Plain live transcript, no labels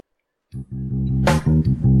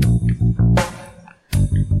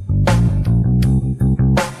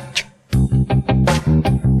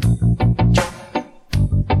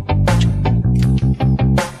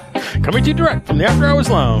to you direct from the After Hours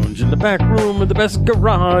Lounge in the back room of the best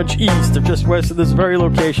garage east of just west of this very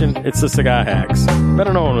location. It's the Cigar Hacks,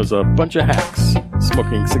 better known as a bunch of hacks,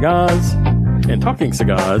 smoking cigars and talking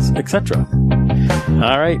cigars, etc.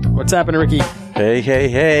 All right, what's happening, Ricky?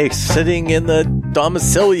 Hey, sitting in the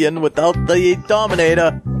domicilian without the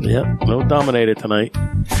Dominator. Yep, no Dominator tonight.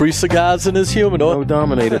 Free cigars in his humidor. No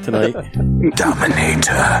Dominator tonight.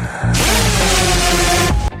 Dominator.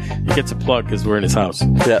 He gets a plug because we're in his house.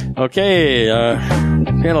 Yeah. Okay,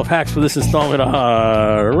 panel of hacks for this installment.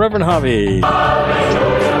 Reverend Harvey.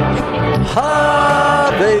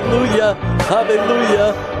 Hallelujah,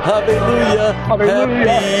 hallelujah, hallelujah, happy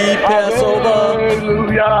Passover.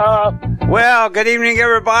 Hallelujah. Well, good evening,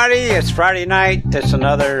 everybody. It's Friday night. It's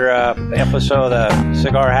another episode of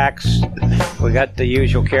Cigar Hacks. We got the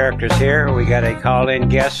usual characters here. We got a call-in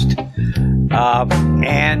guest.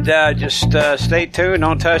 Just stay tuned.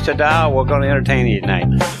 Don't touch the dial. We're going to entertain you tonight.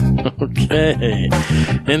 Okay.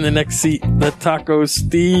 In the next seat, the Taco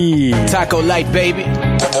Steve. Taco light, baby.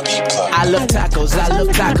 I love tacos. I love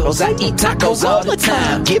tacos. I eat tacos all the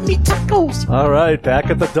time. Give me tacos. All right, back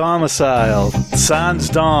at the domicile. Sans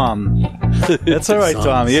Dom. That's all right,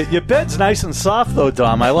 Dom. Your bed's nice and soft, though,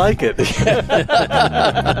 Dom. I like it.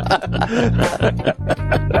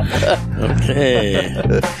 Okay.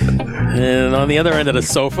 And on the other end of the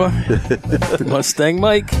sofa, the Mustang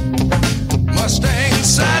Mike. Mustang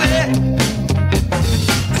Sally.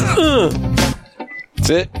 That's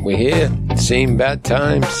it. We're here. Same bat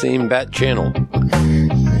time, same bat channel.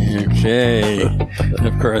 Okay. And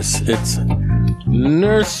of course, it's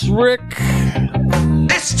Nurse Rick.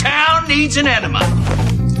 This town needs an enema.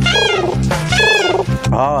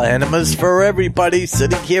 Oh, enemas for everybody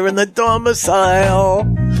sitting here in the domicile.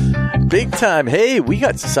 Big time. Hey, we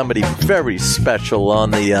got somebody very special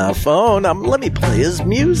on the phone. Let me play his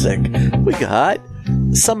music. We got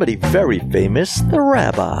somebody very famous, the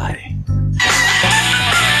Rabbi.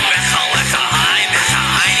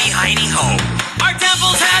 Our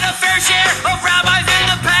temples had a fair share of rabbis in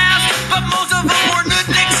the past, but most of them were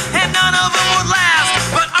nudniks and none of them would last.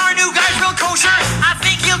 But our new guy's real kosher, I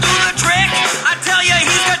think he'll do the trick. I tell you,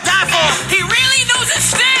 he's Gaddafi, he really knows his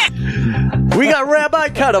stick. We got Rabbi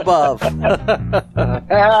Cut Above.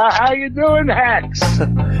 How you doing, Hacks?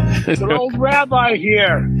 It's an old rabbi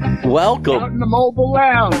here. Out Welcome. in the mobile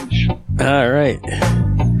lounge. All right.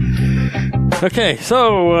 Okay,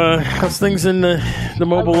 so how's things in the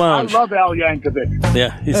mobile lounge? I love Al Yankovic.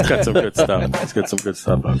 Yeah, he's got some good stuff. He's got some good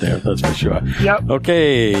stuff out there, that's for sure. Yep.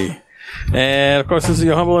 Okay. And, of course, this is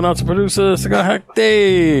your humble announcer producer, Cigar Hack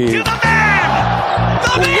Dave. The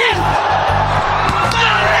man!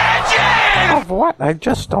 Of what? I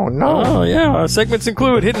just don't know. Oh, yeah. Segments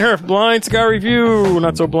include Hidden Herf, Blind Cigar Review.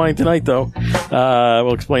 Not so blind tonight, though.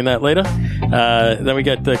 We'll explain that later. Then we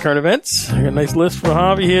got current events. I got a nice list for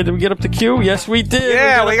Harvey here. Did we get up to Q? Yes, we did.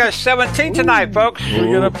 Yeah, we got 17 tonight, folks.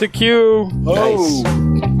 We got up to Q. Oh,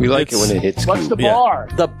 We like it when it hits what's the Yeah. bar?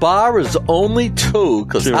 The bar is only 2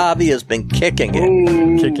 because Two. Javi has been kicking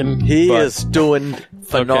it. Kicking He butt. is doing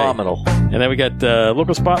phenomenal. And then we got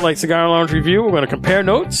local Spotlight Cigar Lounge Review. We're going to compare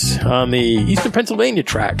notes on the Eastern Pennsylvania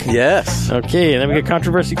track. Yes. Okay, and then we got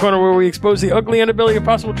Controversy Corner where we expose the ugly underbelly of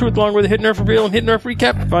possible truth along with a Hidden Earth reveal and Hidden Earth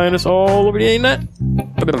recap. Find us all over the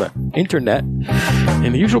internet,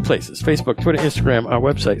 in the usual places: Facebook, Twitter, Instagram, our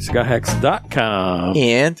website, cigarhacks.com.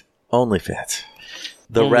 And OnlyFans.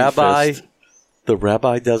 The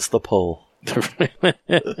rabbi does the poll To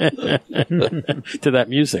that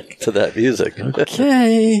music. to that music.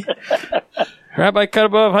 Okay. Rabbi Cut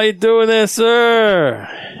Above, how you doing there, sir?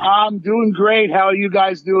 I'm doing great. How are you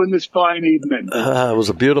guys doing this fine evening? It was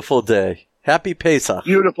a beautiful day. Happy Pesach.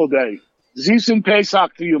 Beautiful day. Zison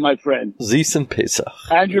Pesach to you, my friend, Zison Pesach.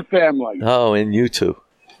 and your family. Oh, and you too.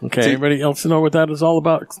 Okay, anybody else know what that is all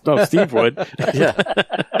about? No, Steve would.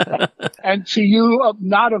 Yeah. And to you,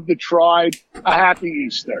 not of the tribe, a happy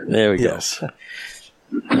Easter. There we go. Yes.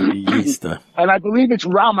 Happy Easter. And I believe it's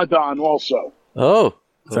Ramadan also. Oh.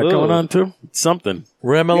 Is that going on too? It's something.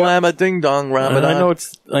 Ramalama ding dong And Ramadan.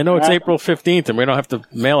 I know it's April 15th, and we don't have to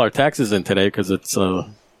mail our taxes in today because it's a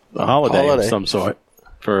holiday of some sort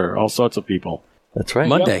for all sorts of people. That's right.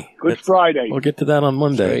 Monday. Good Friday. We'll get to that on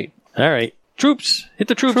Monday. All right. Troops. Hit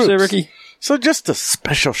the troops there, Ricky. So just a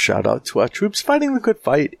special shout out to our troops fighting the good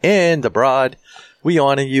fight and abroad. We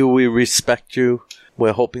honor you. We respect you.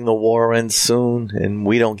 We're hoping the war ends soon and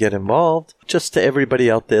we don't get involved. Just to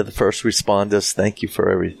everybody out there, the first responders, thank you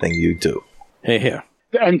for everything you do. Hey, here.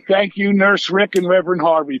 And thank you, Nurse Rick and Reverend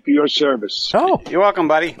Harvey, for your service. Oh, You're welcome,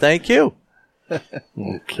 buddy. thank you.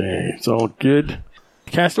 Okay. It's all good.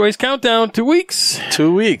 Castaways Countdown. 2 weeks.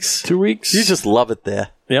 2 weeks. 2 weeks. You just love it there.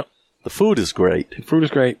 Yep. The food is great. The food is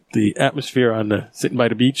great. The atmosphere on the sitting by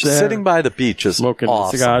the beach there. Sitting by the beach is smoking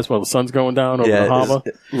awesome. cigars while the sun's going down over the harbor.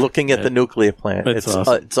 Looking at the nuclear plant. It's It's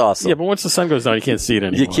awesome. It's awesome. Yeah, but once the sun goes down, you can't see it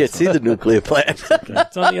anymore. You can't see the nuclear plant.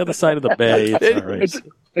 It's on the other side of the bay. It's all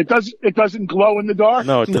right. It doesn't glow in the dark.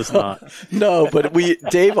 No, it does not. No, but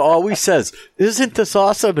Dave always says, "Isn't this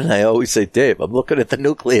awesome?" And I always say, "Dave, I'm looking at the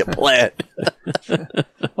nuclear plant."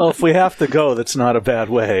 Well, if we have to go, that's not a bad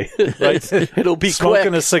way. Right? It'll be Smoking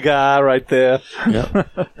quick. a cigar right there. Yeah.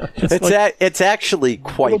 It's actually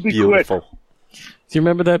quite It'll be beautiful. Do you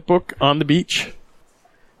remember that book, On the Beach?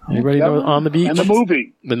 Anybody know On the Beach? And the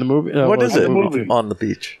movie. In the movie? What is it? movie. On the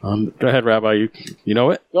beach. Go ahead, Rabbi. You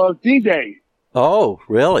know it? D-Day. Oh,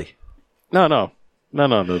 really? No.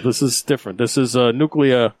 This is different. This is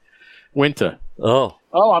Nuclear Winter. Oh.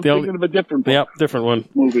 Oh, I'm The thinking only- of a different book, Yep, different one.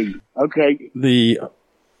 movie. Okay. The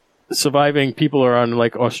surviving people are on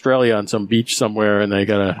like Australia on some beach somewhere, and they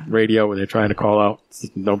got a radio and they're trying to call out.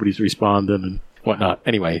 Nobody's responding and whatnot.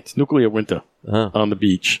 Anyway, it's Nuclear Winter on the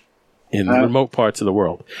beach in remote parts of the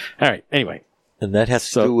world. All right. Anyway. And that has to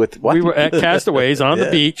So do with what? we were at Castaways on the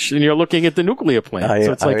beach, and you're looking at the nuclear plant. I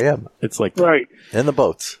So it's like am. it's like Right. In the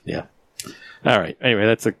boats. yeah. All right. Anyway,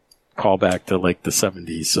 that's a callback to like the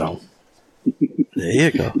 70s. So There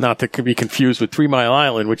you go. not to be confused with 3 Mile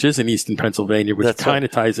Island, which is in eastern Pennsylvania, which That's kind of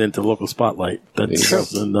ties into Local Spotlight.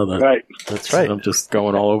 That's another. Right. That's right. I'm just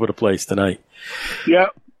going all over the place tonight. Yeah.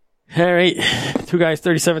 All right. Two Guys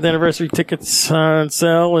 37th anniversary tickets on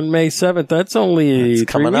sale on May 7th. That's only It's 3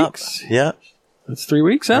 coming weeks. up. Yeah. That's 3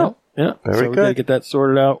 weeks out. Yeah. Very so we got to good. get that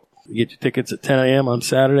sorted out. You get your tickets at 10 a.m. on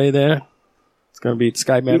Saturday there. It's going to be at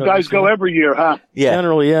Sky You Meadows. guys go every year, huh? Yeah.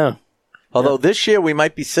 Generally, yeah. Although this year we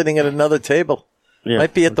might be sitting at another table. Yeah.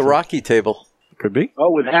 Might be at the Rocky table. Could be.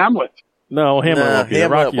 Oh, with Hamlet. No, Hamlet Nah, won't be there.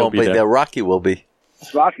 Hamlet Rocky will won't be be there. there. Rocky will be.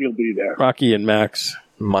 Rocky will be there. Rocky and Max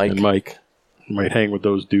Mike. and Mike might hang with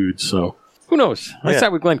those dudes. So who knows? I Yeah.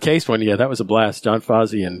 sat with Glenn Case one year. That was a blast. John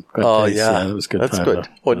Fozzie and Glenn Oh, Case. yeah. That was a good That's time. good.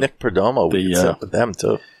 Or Nick Perdomo. We The, could sit with them,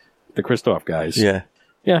 too. The Christoph guys. Yeah.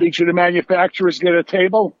 Each of the manufacturers get a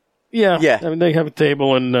table. Yeah. Yeah. I mean, they have a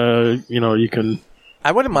table and, you can.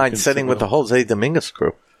 I wouldn't mind can sitting sit with the with Jose Dominguez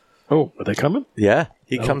crew. Oh, are they coming? Yeah.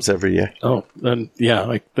 He comes every year. Oh, then, yeah,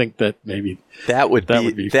 I think that maybe. That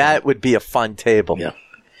would be a fun table. Yeah.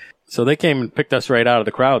 So they came and picked us right out of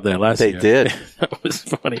the crowd there last They year. did. That was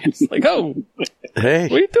funny. It's like, oh, Hey.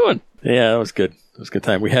 what are you doing? Yeah, that was good. It was a good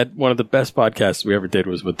time. We had one of the best podcasts we ever did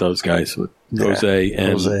was with those guys, with Jose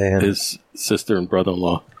and his sister and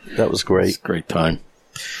brother-in-law. That was It's great. a great time.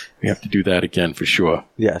 We have to do that again for sure.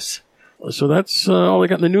 Yes. So that's all I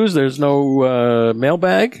got in the news. There's no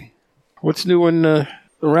mailbag. What's new in the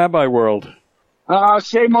rabbi world?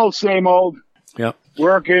 Same old. Yep.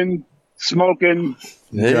 Working, smoking.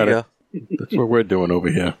 There Got you it. go. That's what we're doing over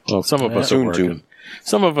here. Well, some of us are working.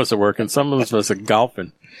 Some of us are working. Some of us are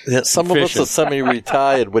golfing. Yeah, some of us Fishing. are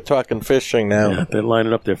semi-retired. We're talking fishing now. Yeah, they're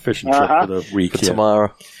lining up their fishing trip for the week. For here.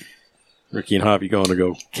 tomorrow. Ricky and Javi going to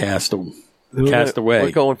go cast away.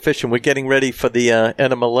 We're going fishing. We're getting ready for the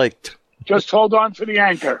Enema Lake. Just hold on to the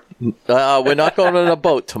anchor. We're not going on a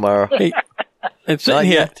boat tomorrow. Hey, and sitting Not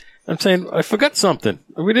here, yet. I'm saying I forgot something.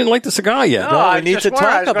 We didn't like the cigar yet. No, we I need just to wondered.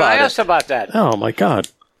 talk I was gonna about it. ask about that. Oh my God!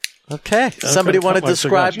 Okay. Somebody want to cut my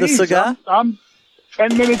describe the Jeez, cigar? I'm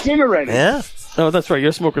 10 minutes in already. Yeah. Oh, that's right.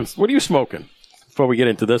 You're smoking. What are you smoking? Before we get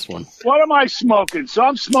into this one, What am I smoking? So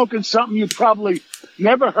I'm smoking something you probably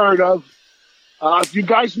never heard of. Do you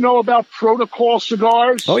guys know about Protocol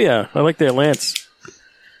cigars? oh yeah, I like their Lance.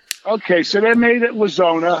 Okay, so they're made at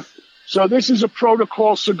Lazona. So this is a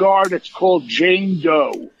Protocol cigar that's called Jane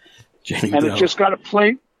Doe. Jane And Doe. it just got a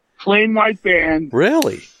plain white band.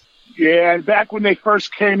 Really? Yeah, and back when they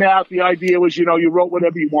first came out, the idea was, you wrote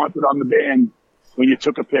whatever you wanted on the band when you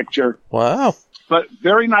took a picture. Wow. But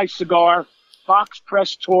very nice cigar. Fox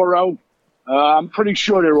Press Toro. I'm pretty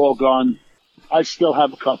sure they're all gone. I still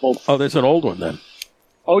have a couple. Oh, there's an old one then.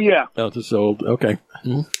 Oh, yeah. Oh, this is old. Okay.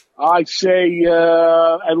 I'd say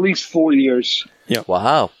at least 4 years.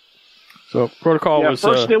 Wow. So Protocol Yeah, was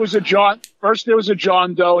first there was a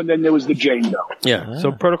John Doe, and then there was the Jane Doe. yeah.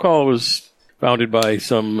 So Protocol was founded by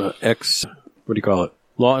some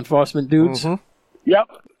law enforcement dudes. Yep.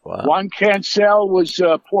 Wow. Juan Cancel was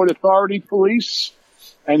Port Authority Police,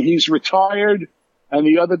 and he's retired. And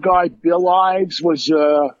the other guy, Bill Ives, was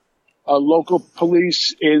a local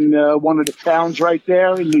police in one of the towns right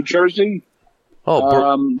there in New Jersey.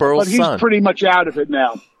 Oh, Burl's but he's son. pretty much out of it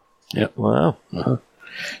now. Wow. All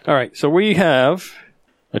right, so we have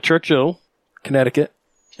a Churchill, Connecticut,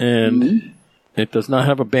 and it does not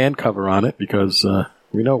have a band cover on it because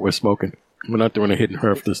we know what we're smoking. We're not doing a hidden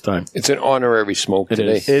herf this time. It's an honorary smoke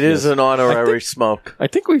today. is. It is an honorary smoke. I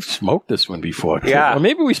think we've smoked this one before. Yeah. Or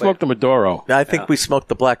maybe we smoked the Maduro. I think we smoked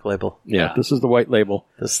the black label. Yeah, this is the white label.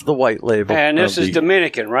 This is the white label. And this Of is the-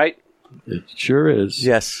 Dominican, right? It sure is.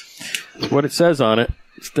 Yes. It's what it says on it.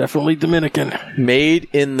 It's definitely Dominican. Made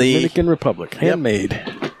in the... Dominican Republic. Handmade.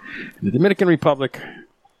 In the Dominican Republic.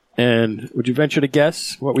 And would you venture to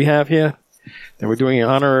guess what we have here? And we're doing an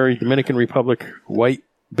honorary Dominican Republic white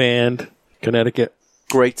band, Connecticut.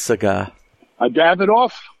 Great cigar. A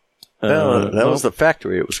Davidoff? No, that was the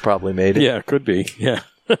factory it was probably made in. Yeah, it could be. Yeah.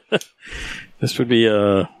 This would be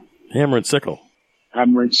Hammer and Sickle.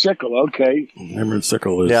 Hammer and Sickle, okay. Hammer and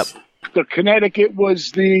Sickle is... Yep. The Connecticut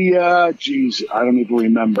was the, I don't even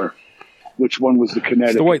remember which one was the Connecticut.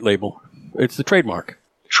 It's the white label. It's the trademark.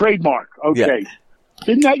 Trademark, okay.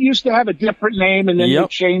 Didn't that used to have a different name and then Yep. they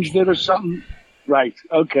changed it or something? Right,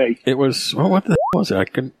 okay. It was... Well, what the hell was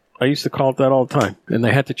it? I used to call it that all the time. And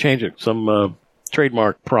they had to change it. Some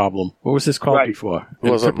trademark problem. What was this called Right. before? It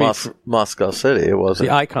wasn't took me Moscow City. It wasn't.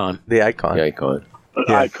 the Icon. The Icon. The icon.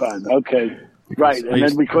 Icon, okay. Right, and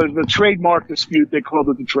then because of the trademark dispute, they called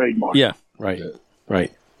it the trademark. Yeah, right.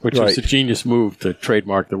 Right. Which was a genius move to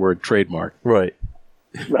trademark the word trademark. Right.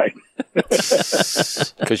 Right.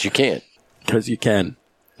 Because you can't. Because you can.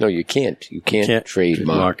 No, you can't. You can't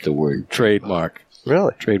trademark the word. Trademark.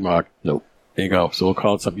 Really? Trademark. Nope. There you go. So we'll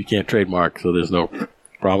call it something you can't trademark, so there's no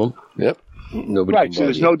problem. Yep. Nobody Right, can so bother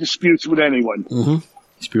there's you. no disputes with anyone.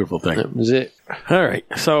 It's a beautiful thing. That was it. All right.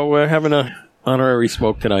 So we're having a honorary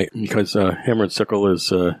smoke tonight because Hammer and Sickle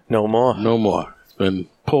is No more. no more. It's been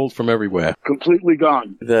pulled from everywhere. Completely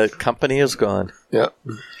gone. The company is gone, Yeah.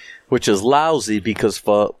 which is lousy because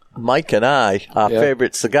for Mike and I, our Yeah.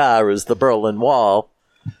 favorite cigar is the Berlin Wall,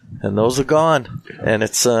 and those are gone. And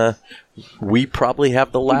it's we probably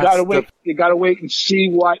have the last. You gotta wait and see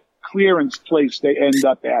what clearance place they end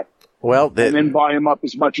up at. Well, And then buy them up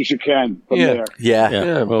as much as you can from there. yeah.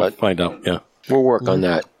 Yeah, we'll but- find out. Yeah. We'll work on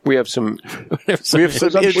that. We have some. We have some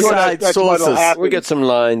Because I'm sure inside that's what'll sources. happen. We get some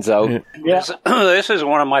lines out. Yeah. This is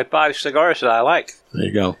one of my 5 cigars that I like. There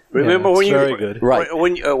you go. Remember when you very good. Right.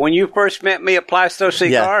 when you first met me at Plasto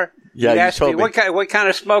Cigar? Yeah, you you asked told me me. what kind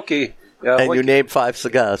of smoky. And what- you named 5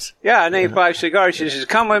 cigars. yeah, I named 5 cigars. She says,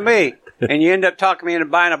 "Come with me," and you end up talking me into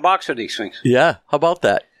buying a box of these things. Yeah. How about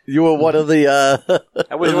that? You were one of the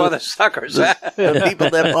I was one of the suckers. the people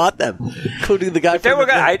that bought them, including the guy They from were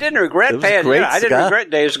the- good. I didn't regret It was a paying. great I didn't cigar. regret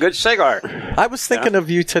it. It was a good cigar. I was thinking of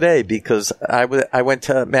you today because I went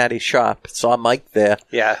to Maddie's shop, saw Mike there.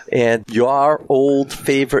 Yeah. And your old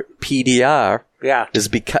favorite PDR Yeah. is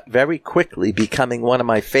very quickly becoming one of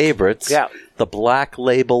my favorites. Yeah. The Black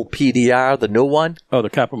Label PDR, the new one, Oh, the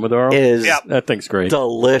Capa Maduro? is Yeah. That thing's great.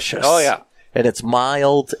 delicious. Oh, yeah. And it's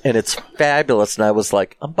mild and it's fabulous. And I was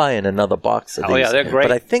like, I'm buying another box of these. Oh, yeah, they're great.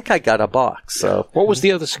 But I think I got a box. So What was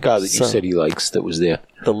the other cigar that you So- said he likes that was there?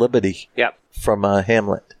 the Liberty Yep. from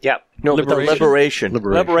Hamlet. Yep. No, the Liberation.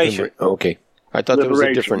 Liberation. Okay. I thought there was a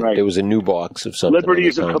Liberation, different. right. There was a new box of something. Liberty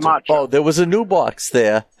is a on the counter. Camacho. Oh, there was a new box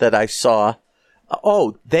there that I saw.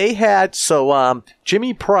 Oh, they had,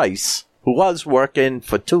 Jimmy Price, who was working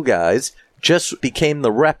for two guys, just became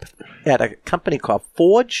the rep at a company called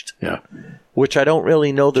Forged, Yeah. which I don't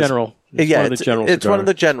really know. This. General. It's Yeah, one of the General it's one of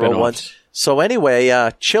the cigar general spin-offs. ones. So anyway,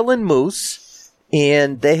 Chillin' Moose,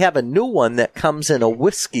 and they have a new one that comes in a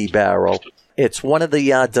whiskey barrel. It's one of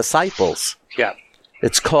the Disciples. Yeah.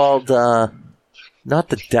 It's called, not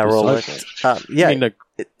the Derelict. I mean,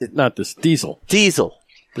 it- not this Diesel. Diesel.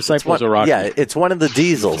 Disciples are rocking. Yeah, it's one of the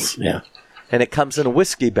diesels. Yeah. And it comes in a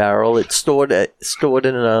whiskey barrel. It's stored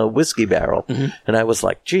in a whiskey barrel. Mm-hmm. And I was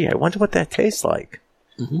like, gee, I wonder what that tastes like.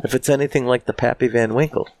 If it's anything like the Pappy Van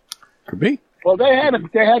Winkle. Could be. Well, they had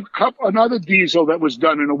another diesel that was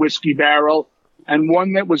done in a whiskey barrel, and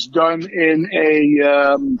one that was done in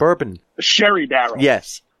a Bourbon. sherry barrel.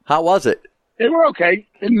 Yes. How was it? They were okay.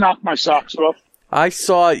 Didn't knock my socks off. I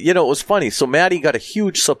saw, it was funny. So Maddie got a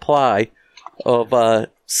huge supply of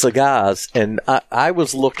cigars, and I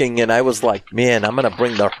was looking, and I was like, man, I'm going to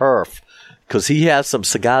bring the Herf, because he has some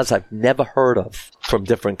cigars I've never heard of from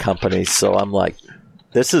different companies. So I'm like,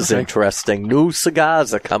 this is interesting. New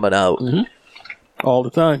cigars are coming out, All the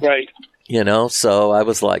time. Right. So I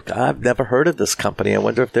was like, I've never heard of this company. I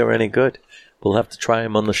wonder if they're any good. We'll have to try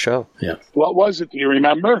them on the show. Yeah. What was it? Do you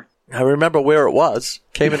remember? I remember where it was.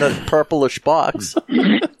 Came in a purplish box.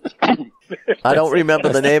 I don't remember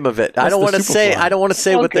the name of it. I don't want to say. I don't want to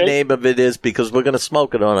say what the Okay. name of it is because we're going to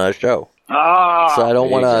smoke it on our show. Ah. So I don't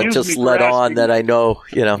want to excuse just me let for on asking. that I know.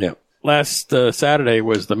 Yeah. last Saturday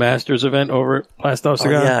was the Masters event over at Plastow Oh,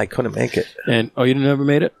 Cigar. yeah, I couldn't make it. And you never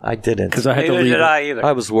made it? I didn't. Because I had to Neither leave. did I either.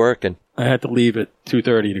 I was working. I had to leave at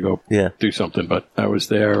 2:30 to go do something, but I was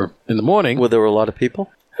there in the morning. Were there a lot of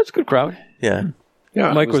people? It was a good crowd. Yeah.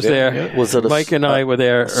 Yeah, Mike was there. Yeah. Was it Mike and I were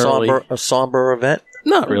there early. a somber event?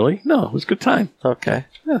 Not really. No, it was a good time. Okay.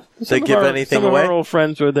 Yeah. They give anything some away? Some of our old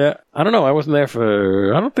friends were there. I don't know. I wasn't there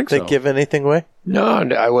for. I don't think They so. give anything away? No,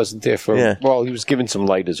 I wasn't there for. Yeah. Well, he was giving some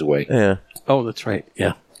lighters away. Yeah. Oh, that's right.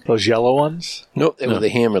 Yeah. Those yellow ones? Nope, they were the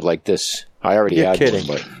hammered like this. I already You're had kidding.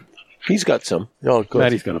 one, but he's got some. Oh, good.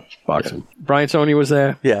 Maddie's gonna box him. Brian Sony was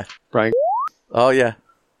there. Yeah. Brian. Oh, yeah.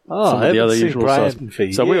 Oh, Some I of the haven't other seen usual Brian suspects.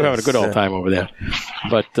 for So we were having a years. good old time over there.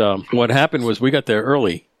 But what happened was we got there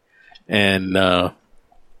early, and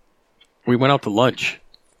we went out to lunch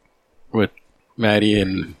with Maddie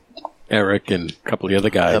and Eric and a couple of the other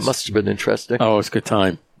guys. That must have been interesting. Oh, it was a good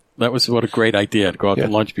time. That was what a great idea to go out to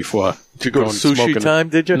lunch before. Did you go to going sushi smoking. time,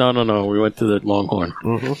 did you? No. We went to the Longhorn.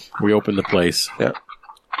 Mm-hmm. We opened the place. Yeah.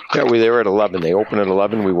 Yeah, we were at 11. They opened at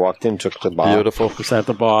 11. We walked in, took the bar. Beautiful. Was at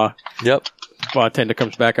the bar. Yep. Bartender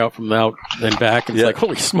comes back out from out, then back, and it's Yeah. like,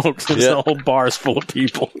 holy smokes, this Yeah. whole bar is full of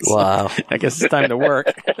people. So Wow. I guess it's time to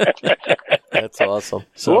work. That's awesome.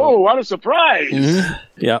 So, Oh, what a surprise!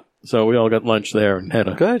 yeah. So we all got lunch there and had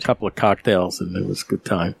a Good. couple of cocktails, and it was a good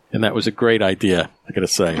time. And that was a great idea, I got to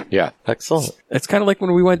say. Yeah. Excellent. It's kind of like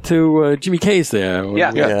when we went to Jimmy K's there. When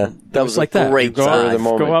Yeah. we- Yeah. That was like a that. great You go time.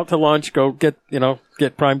 out, go out to lunch, go get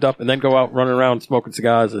primed up, and then go out running around smoking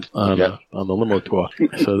cigars on the limo tour.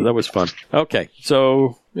 So that was fun. Okay,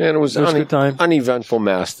 so And it was a good time. uneventful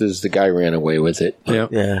Masters. The guy ran away with it. Yeah.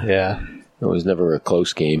 Yeah. Yeah. It was never a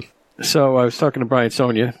close game. So I was talking to Brian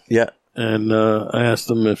Sonia, Yeah. and I asked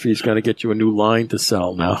him if he's going to get you a new line to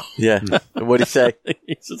sell now. Yeah. And what'd he say?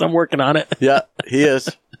 He says, I'm working on it. Yeah, he is.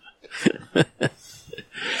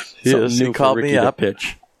 He Something is. He new for called Ricky me to up.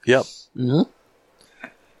 pitch. Yep. It'll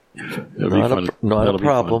be Not fun. a That'll be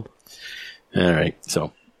problem. fun. All right,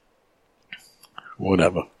 so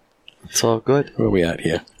whatever. It's all good. Where are we at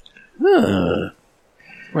here? We're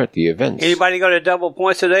at the events. Anybody go to double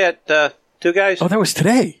points today at Two Guys? Oh, that was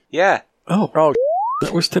today. Yeah. Oh,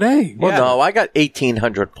 That was today. well, Yeah. no, I got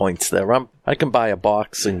 1,800 points there. I can buy a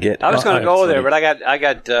box and get. I was going I to go there, absolutely-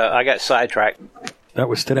 but I got sidetracked. That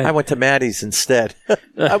was today. I went to Maddie's instead.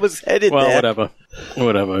 I was headed well, there.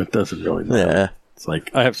 whatever. It doesn't really matter. Yeah. It's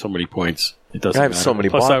like I have so many points. It doesn't. I have matter. so many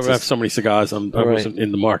Plus, boxes. I have so many cigars. I Right. wasn't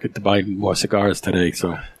in the market to buy more cigars today,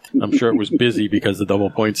 so I'm sure it was busy because of double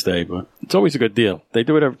points day. But it's always a good deal. They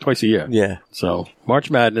do it twice a year. Yeah. So March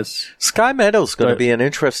Madness. Sky Meadow's going to But- be an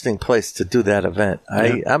interesting place to do that event.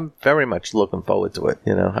 I'm very much looking forward to it.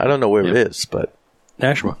 I don't know where it is, but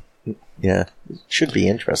Nashua. yeah, it should be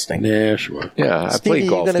interesting. Nashua. Yeah, I Stevie, played you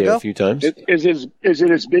golf gonna there go? a few times. Is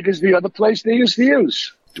it as big as the other place they used to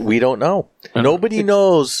use? We don't know. Nobody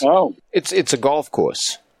knows. Oh, It's a golf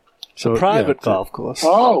course. So Private yeah, golf course.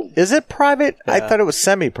 oh, Is it private? I thought it was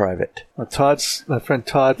semi-private. My friend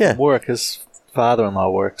Todd Yeah. from work, his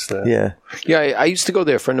father-in-law works there. Yeah. Yeah, I used to go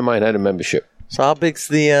there. A friend of mine had a membership. So how big's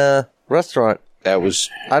the restaurant? That was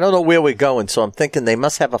I don't know where we're going, so I'm thinking they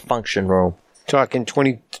must have a function room. talking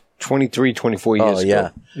 23, 24 years Oh yeah.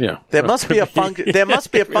 ago. Yeah. There must be a there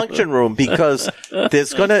must be a function room because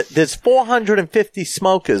there's 450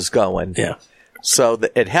 smokers going. Yeah. So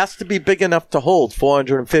it has to be big enough to hold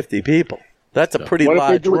 450 people. That's a pretty what if they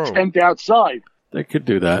large do a room. tent outside? They could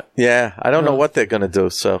do that. Yeah, I don't know what they're going to do,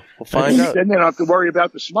 so we'll find out. Then they don't have to worry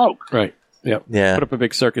about the smoke. Right. Yep. Yeah. Put up a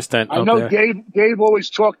big circus tent I out know there. Dave always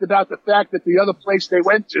talked about the fact that the other place they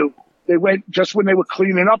went just when they were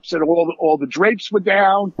cleaning up, said all the drapes were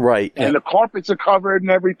down Right. and the carpets are covered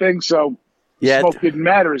and everything, so Yeah. smoke didn't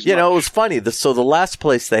matter as much. It was funny. So the last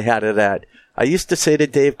place they had it at, I used to say to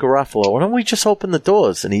Dave Garofalo, why don't we just open the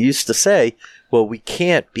doors? And he used to say, well, we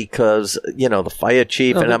can't because, the fire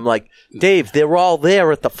chief. And I'm like, Dave, they're all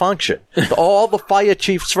there at the function. All the fire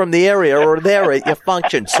chiefs from the area are there at your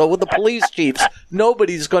function. So with the police chiefs,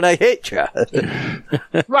 nobody's going to hit you.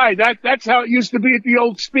 Right, that's how it used to be at the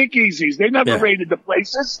old speakeasies. They never Yeah. raided the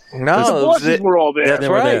places. No, the bosses were all there. That's They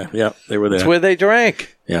were right. there. Yeah, they were there. That's where they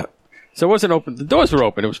drank. Yeah. So it wasn't open. The doors were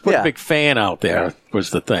open. It was put Yeah. a big fan out there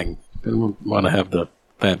was the thing. Didn't want to have the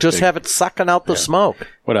fan. Just big. have it sucking out the smoke.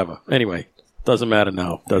 Whatever. Anyway, doesn't matter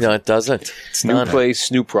now. Does No, it? it doesn't. It's New not. place,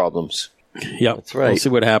 new problems. Yep. That's right. We'll see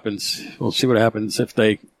what happens. We'll see what happens if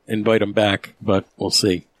they invite them back, but we'll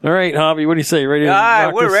see. All right, Javi, what do you say? Ready? To All right,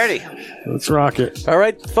 rock we're this? ready. Let's rock it. All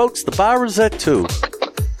right, folks, the bar is at 2.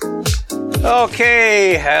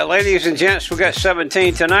 Okay, ladies and gents, we got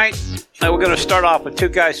 17 tonight. we're going to start off with Two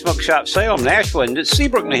Guys Smoke Shop Salem, Nashville, and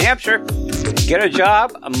Seabrook, New Hampshire. Get a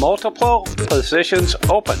job, multiple positions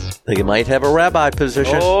open. Think you might have a rabbi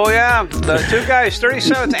position. Oh, yeah. The Two Guys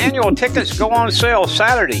 37th annual tickets go on sale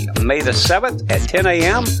Saturday, May the 7th at 10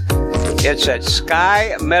 a.m. It's at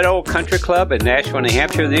Sky Meadow Country Club in Nashville, New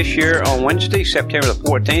Hampshire this year on Wednesday, September the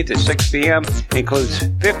 14th at 6 p.m. Includes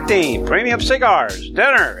 15 premium cigars,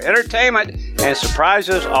 dinner, entertainment, and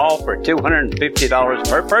surprises, all for $250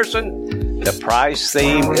 per person. The prize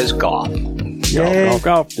theme is golf.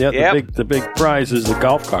 Golf. Yeah, Yep. the big prize is the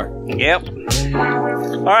golf cart. Yep.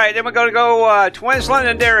 All right, then we're going to go Twins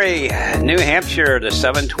Londonderry, New Hampshire. The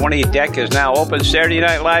 720 deck is now open. Saturday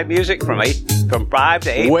Night Live music from 5 to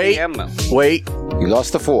 8 p.m. Wait. You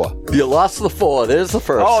lost the 4. You lost the 4. There's the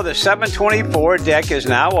first. Oh, the 724 deck is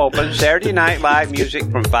now open. Saturday Night Live music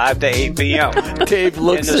from 5 to 8 p.m. Dave in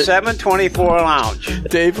looks the at 724 lounge.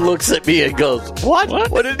 Dave looks at me and goes, "What?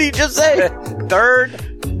 What did he just say?"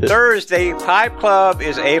 Thursday, Pipe Club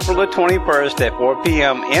is April the 21st at 4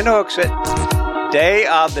 p.m. in Hooksett. Day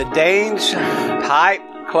of the Danes Pipe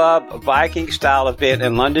Club Viking style event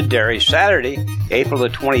in Londonderry. Saturday, April the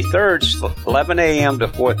 23rd, 11 a.m. to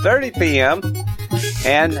 4:30 p.m.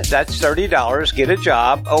 And that's $30. Get a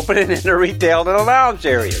job. Opening in the retail and the lounge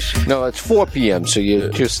areas. No, it's 4 p.m. So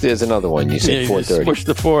there's another one. You said You just 4:30. push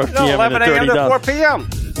the 4 p.m. No, and 11 the a.m. to $30. 4 p.m.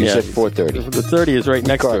 You Yeah. said 4:30. The 30 is right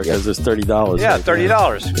next to it because it's $30. Yeah, right there.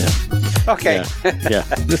 $30. Yeah. Okay. Yeah.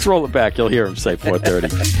 Let's roll it back. You'll hear him say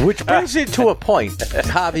 4:30. Which brings you to a point,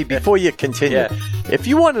 Harvey, before you continue. Yeah. If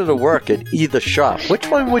you wanted to work at either shop, which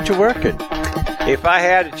one would you work in? If I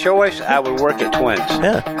had a choice, I would work at Twins.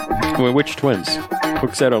 Yeah. Well, which Twins?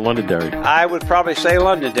 Hooksett or Londonderry? I would probably say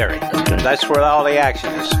Londonderry. That's where all the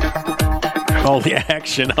action is. All the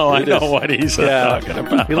action. Oh, I know what he's talking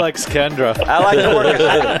about. He likes Kendra. I like to work.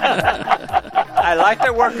 I like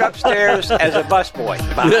to work upstairs as a busboy.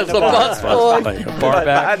 There's a bus boy. Like a bar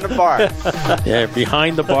back. Behind the bar. Yeah,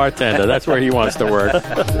 behind the bartender. That's where he wants to work.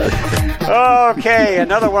 Okay,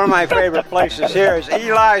 another one of my favorite places here is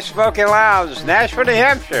Eli's Smoking Lounge, Nashville, New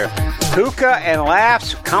Hampshire. Hookah and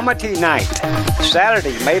Laughs Comedy Night.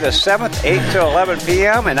 Saturday, May the 7th, 8 to 11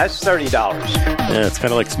 p.m., and that's $30. Yeah, it's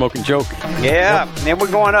kind of like Smoking Joke. Yeah, and then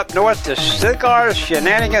we're going up north to Cigars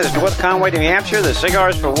Shenanigans, North Conway, New Hampshire. The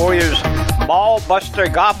Cigars for Warriors Ball Buster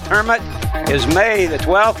Golf Tournament is May the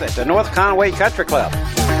 12th at the North Conway Country Club.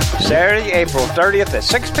 Saturday, April 30th at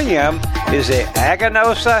 6 p.m. is the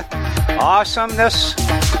Aganosa Awesomeness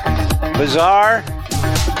Bazaar.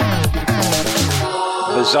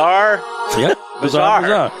 Yeah.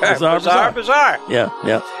 Bazaar.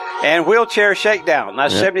 Yeah. And Wheelchair Shakedown.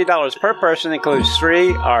 That's $70 per person. Includes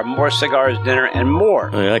 3 or more cigars, dinner, and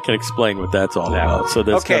more. I can explain what that's all about. So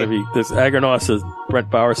there's Okay. going to be this Aganosa. Brent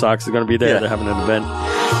Bowersox is going to be there. Yeah. They're having an event.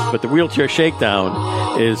 But the Wheelchair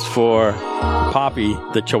Shakedown is for Poppy,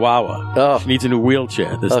 the Chihuahua. Oh. She needs a new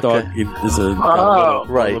wheelchair. This Okay. dog is a right.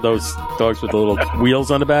 one of those dogs with the little wheels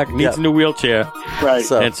on the back. Needs a new wheelchair. Right.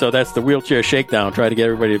 So, And so that's the Wheelchair Shakedown. Try to get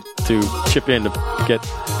everybody to chip in to get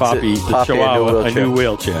Poppy, the Poppy a new Chihuahua, a wheelchair. new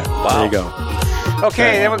wheelchair. There you go.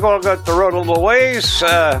 Okay, then we're going to go up the road a little ways.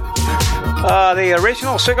 The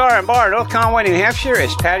original cigar and bar, North Conway, New Hampshire.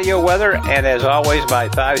 It's patio weather, and as always, buy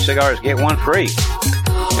 5 cigars, get 1 free.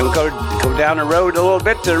 And we go down the road a little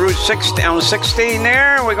bit to Route 6, down 16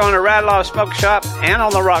 there. We're going to Rattle Off Smoke Shop and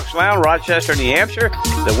on the Rocks Lounge, Rochester, New Hampshire.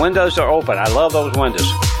 The windows are open. I love those windows.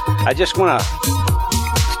 I just want to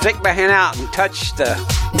stick my hand out and touch the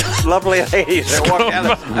lovely ladies that walk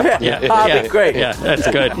out. Yeah, great. Yeah, that's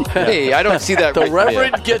good. Hey, I don't see that the right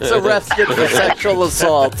Reverend there. gets arrested for sexual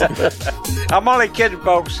assault. I'm only kidding,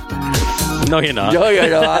 folks. No, you're not. No, you're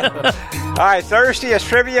not. All right, Thursday is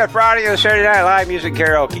trivia. Friday is Saturday Night Live music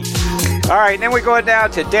karaoke. All right, then we go down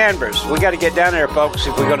to Danvers. We got to get down there, folks,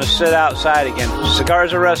 if we're going to sit outside again.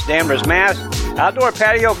 Cigars R Us, Danvers, Mass. Outdoor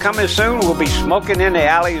patio coming soon. We'll be smoking in the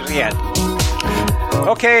alleys again.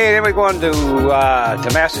 Okay, then we're going to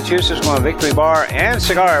Massachusetts, going to Victory Bar and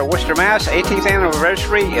Cigar, Worcester, Mass. 18th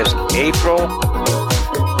anniversary is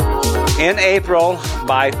in April.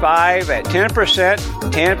 Buy 5 at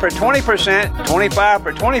 10%, 10 for 20%, 25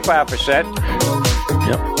 for 25%.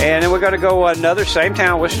 Yep. And then we're going to go another same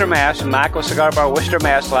town, Worcester, Mass. Michael Cigar Bar, Worcester,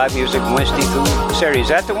 Mass. Live music Wednesday through Saturday. Is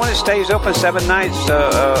that the one that stays open 7 nights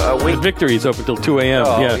a week? Victory is open till 2 a.m.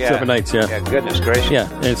 Oh, yeah, 7 nights. Yeah. Yeah, goodness gracious. Yeah,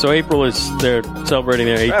 and so April is they're celebrating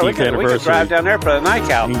their 18th Well, we could anniversary. drive down there for a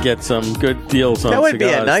nightcap. You can get some good deals on That would be a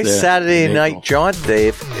cigars nice there Saturday in night April. jaunt,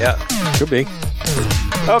 Dave. Yeah. Could be.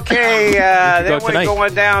 Okay, then go we're tonight.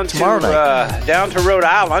 going down to Rhode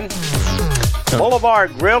Island.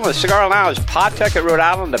 Boulevard Grill and Cigar Lounge, Pawtucket, Rhode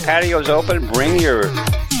Island. The patio's open. Bring your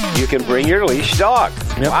you can bring your leash dog.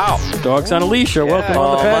 Yep. Wow. Dogs on a leash are welcome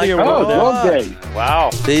on the Oh, my patio. God. over there. Dog day. Wow.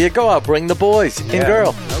 There you go. I'll bring the boys and Yeah.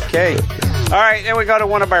 girl. Okay. All right, then we go to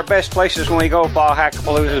one of our best places when we go, Ball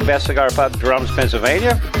Hackapalooza, Best Cigar Pub, Drums,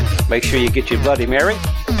 Pennsylvania. Make sure you get your Bloody Mary.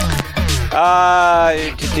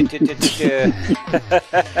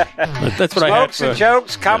 That's what I had Smokes and for.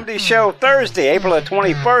 Jokes Comedy Show Thursday, April the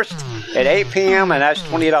 21st at 8 p.m., and that's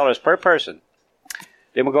 $20 per person.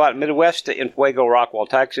 Then we'll go out Midwest to Fuego, Rockwall,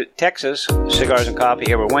 Texas. Cigars and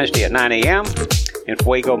coffee every Wednesday at 9 a.m. In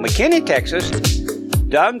Fuego, McKinney, Texas.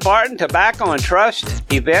 Dunbarton Tobacco and Trust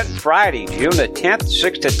event Friday, June the 10th,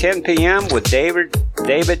 6 to 10 p.m. with Dave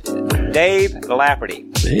Lafferty.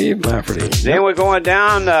 Dave Lafferty. Then we're going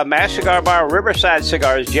down Mass Cigar Bar, Riverside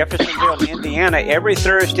Cigars, Jeffersonville, Indiana. Every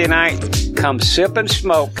Thursday night, come sip and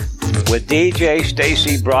smoke with DJ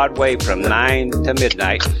Stacy Broadway from 9 to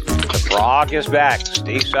midnight. The Frog is back.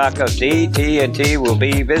 Steve Saka of DT&T will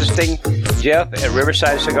be visiting Jeff at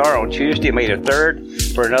Riverside Cigar on Tuesday, May the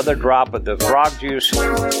 3rd, for another drop of the Frog Juice.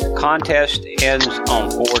 Contest ends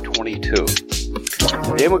on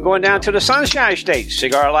 4/22. Then we're going down to the Sunshine State,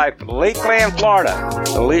 Cigar Life, Lakeland, Florida.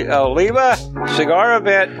 Oliva Cigar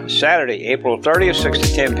Event, Saturday, April 30th, 6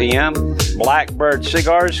 to 10 p.m. Blackbird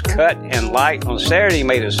Cigars, Cut and Light on Saturday,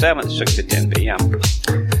 May the 7th, 6 to 10 p.m.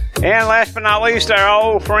 And last but not least, our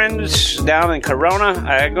old friends down in Corona.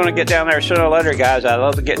 I'm going to get down there sooner or later, guys. I'd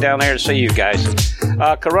love to get down there to see you guys.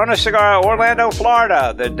 Corona Cigar, Orlando,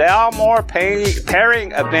 Florida. The Dalmore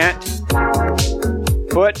Pairing Event.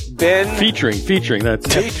 Featuring.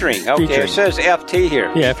 That's Featuring. Okay, Featuring. it says FT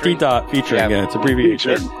here. Yeah, FT dot featuring. Yeah, it's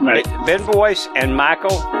abbreviation. Right. Ben Boyce and Michael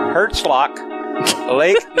Hertzlock,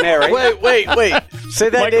 Lake Mary. Wait. Say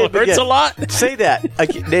that Michael name hurts again. a lot. Say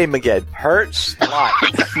that name again.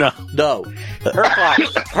 Hertzlock. No.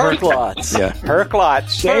 Herklots. Herklots. Yeah.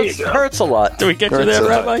 Herklots. Hurts a lot. Do we get you there,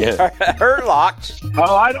 Rabbi? Yeah. Herlocks.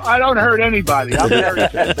 Oh, I don't hurt anybody. I'm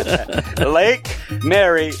very Lake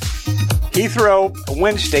Mary. Heathrow,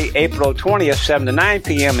 Wednesday, April 20th, 7 to 9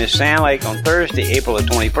 p.m. in Sand Lake on Thursday, April the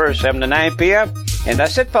 21st, 7 to 9 p.m. And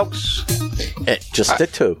that's it, folks. Just the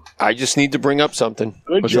two. I just need to bring up something.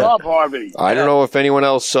 good job, Harvey. I don't know if anyone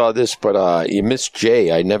else saw this, but you missed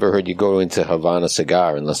Jay. I never heard you go into Havana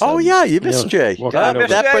Cigar unless. Oh, yeah, you missed Jay. Well, that kind of.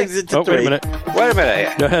 that Jay. brings it to Oh, three. wait a minute. Wait a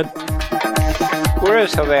minute. Go ahead. Where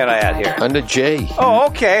is Havana at here? Under Jay. Oh,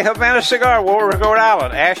 okay. Havana Cigar, Warwick, Rhode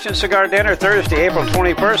Island. Ashton Cigar Dinner, Thursday, April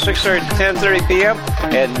 21st, 6:30 to 10:30 p.m.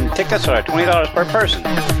 And tickets are $20 per person.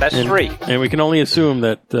 That's free. And we can only assume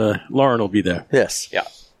that Lauren will be there. Yes. Yeah.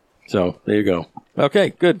 So there you go.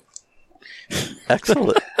 Okay, good.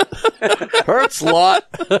 Excellent. Hurts a lot.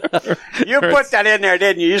 You put that in there,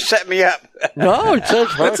 didn't you? You set me up. No, it says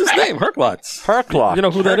What's his name? Herklots. Herklot. You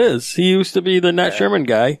know who that is? He used to be the Nat Sherman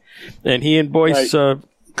guy, and he and Boyce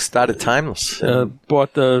Started Timeless.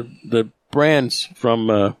 bought the brands from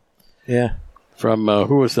who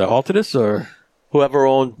was that? Altadis or Whoever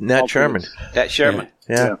owned Nat Sherman. That Sherman.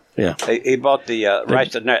 Yeah. yeah, He bought the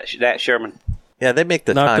rights to Nat Sherman. Yeah, they make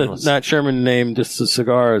the not Timeless. the Nat Sherman name, just the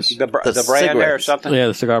cigars. The brand there or cigarettes. something. Yeah,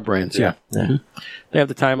 the cigar brands. Yeah, Mhm. They have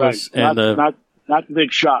the Timeless and the not the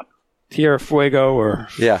big shop. Tierra Fuego or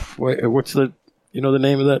Yeah. what's the the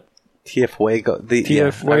name of that? Tierra Fuego.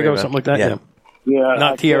 Tierra Fuego, something like that. Yeah, Yeah, I not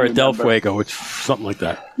can't Tierra del remember. Fuego. It's something like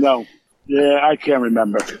that. No. Yeah, I can't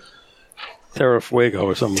remember. Terra Fuego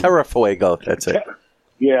or something. Terra Fuego. That's it.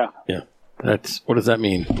 Yeah. Yeah, that's what does that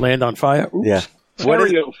mean? Land on fire? Oops. Yeah. What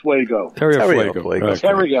is Terrio Fuego. Terra Terrio Fuego. Fuego. Okay.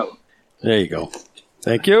 Terrio. There you go.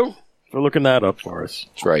 Thank you for looking that up for us.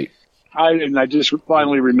 That's right. I didn't. I just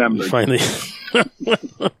finally remembered. Finally,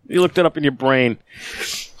 you looked it up in your brain.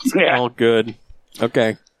 Yeah. All good.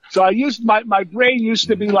 Okay. So I used my brain used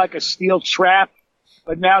to be like a steel trap,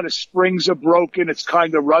 but now the springs are broken. It's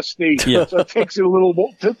kind of rusty. Yeah. So it takes it a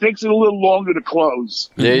little longer to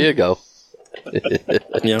close. There you go.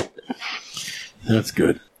 Yeah. That's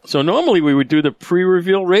good. So normally we would do the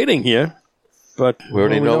pre-reveal rating here, but We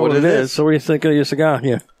already know what it is. So what do you think of your cigar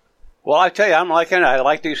here? Well, I tell you, I'm liking it. I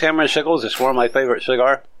like these Hammer and Sickles. It's one of my favorite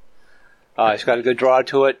cigar. It's got a good draw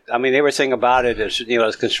to it. I mean, everything about it is,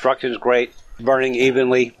 its construction is great. Burning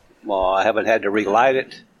evenly. Well, I haven't had to relight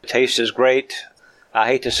it. Taste is great. I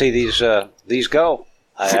hate to see these go.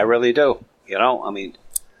 I really do.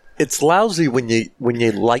 It's lousy when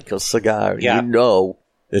you like a cigar. Yeah. You know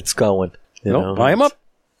it's going. You know? Buy them up.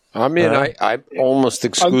 I mean, I almost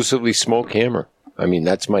exclusively smoke Hammer. I mean,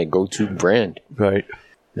 that's my go-to brand. Right.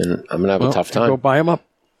 And I'm going to have a tough Go time. buy them up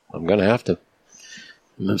I'm going to have to.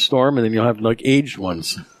 and then store them, and then you'll have like aged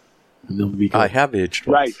ones. And they'll be good. I have aged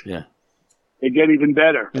ones. Right. Yeah. they get even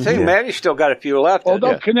better. I think Maddie's still got a few left.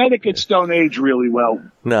 Although Connecticut's don't age really well.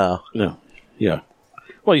 No. Yeah.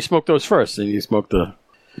 Well, you smoke those first, and you smoke the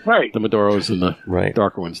Right. Maduros and the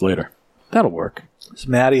darker ones later. That'll work. Does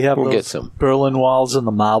Maddie have We'll those get some. Berlin walls in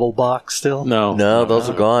the marble box still? No. No, those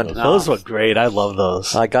are gone. Those were great. I love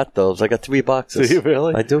those. I got those. I got 3 boxes. Do you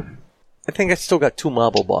really? I do. I think I still got 2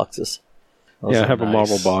 marble boxes. Those Yeah, I are have a nice.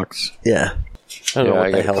 marble box. Yeah. I don't know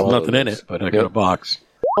what the hell. Nothing in it, but I got a box.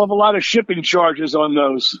 We'll have a lot of shipping charges on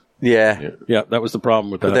those. Yeah. Yeah, that was the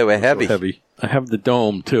problem with that. But they were Those heavy. I have the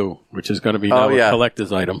dome, too, which is going to be now a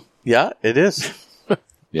collector's item. Yeah, it is.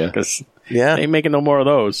 Yeah. Because Yeah. they ain't making no more of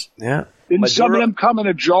those. Yeah. Didn't some of them come in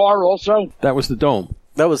a jar also? That was the dome.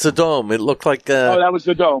 That was the dome. It looked like Oh, that was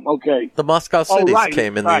the dome. Okay. the Moscow Cities right,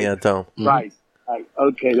 came in right. the dome. Right. Right.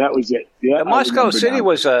 Okay, that was it. Yeah, The Moscow remember City now.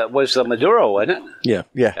 was the Maduro, wasn't it? Yeah.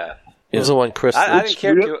 Yeah. It was the one Chris I didn't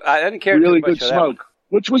care. I didn't care really too much good for that one. smoke.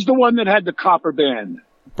 Which was the one that had the copper band?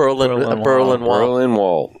 Berlin Wall. Berlin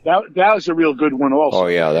Wall. That was a real good one also. Oh,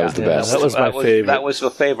 yeah, that was the best. That was my favorite. That was the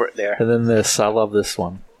favorite there. And then this, I love this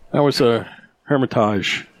one. That was a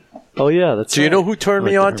Hermitage. Oh yeah, that's. Do you know who turned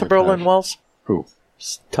me on to Berlin Walls? Who?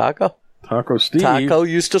 Taco. Taco Steve. Taco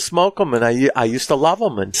used to smoke them, and I used to love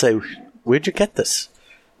them and say, "Where'd you get this?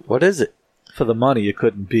 What is it?" For the money, you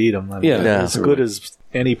couldn't beat them. I mean, Yeah, as good as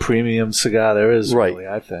any premium cigar there is, Right. really,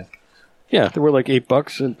 I think. Yeah, they were like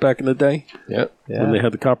 $8 back in the day Yeah. Yeah. when they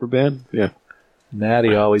had the copper band. Yeah.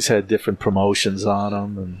 Natty always had different promotions on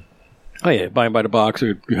them, and Oh, yeah, buy them by the box,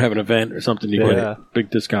 or you have an event or something, you Yeah. get big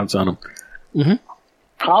discounts on them.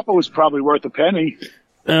 Copper was probably worth a penny.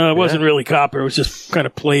 It wasn't really copper. It was just kind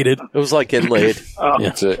of plated. It was like inlaid.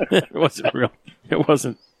 That's it. It wasn't real. It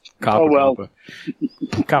wasn't copper. Oh, well.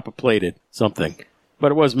 Copper plated something,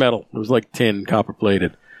 but it was metal. It was like tin, copper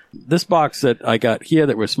plated. This box that I got here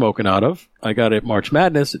that we're smoking out of, I got at March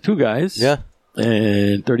Madness at Two Guys. Yeah.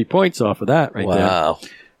 And 30 points off of that right there. Wow.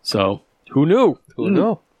 So who knew? Who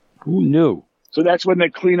knew? Who knew? So that's when they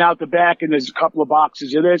clean out the back and there's a couple of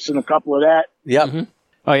boxes of this and a couple of that. Yep.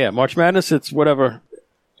 Oh yeah, March Madness. It's whatever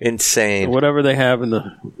Insane. they have in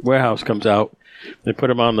the warehouse comes out. They put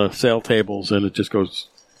them on the sale tables, and it just goes.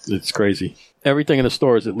 It's crazy. Everything in the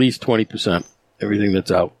store is at least 20%. Everything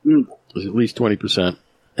that's out is at least 20%,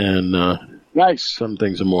 and Nice. some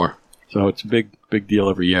things are more. So it's a big deal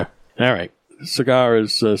every year. All right, this cigar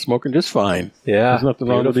is smoking just fine. yeah, There's nothing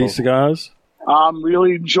wrong with these cigars. I'm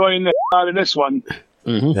really enjoying the out of this one.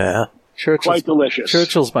 Yeah. Quite delicious.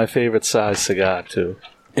 Churchill's my favorite size cigar too.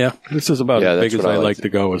 Yeah, this is about Yeah, as big that's as what I I like like to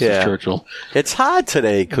go as Yeah. a Churchill. It's hard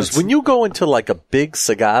today because when you go into like a big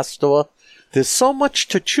cigar store, there's so much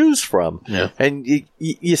to choose from. Yeah. And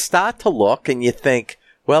you start to look and you think,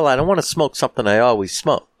 well, I don't want to smoke something I always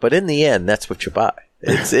smoke. But in the end, that's what you buy.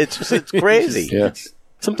 It's crazy. Yeah.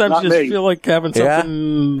 Sometimes Not you just me. feel like having Yeah.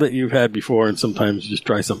 something that you've had before, and sometimes you just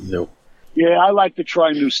try something new. Yeah, I like to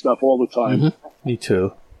try new stuff all the time. Me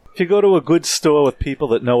too. If you go to a good store with people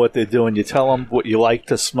that know what they're doing, you tell them what you like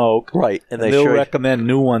to smoke, Right. And and they they'll sure recommend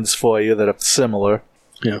new ones for you that are similar.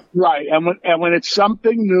 Yeah. Right. And when it's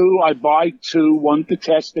something new, I buy 2, one to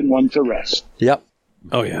test and one to rest. Yep.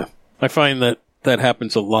 Oh, yeah. I find that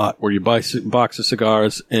happens a lot, where you buy a box of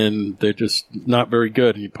cigars and they're just not very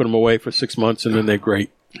good, and you put them away for 6 months and then they're great.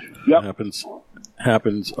 Yep.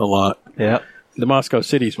 Happens a lot. Yeah. The Moscow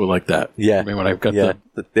Cities were like that. Yeah. I mean, when I got Yeah.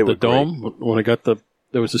 They were the dome, when I got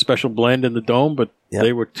there was a special blend in the dome, but Yeah.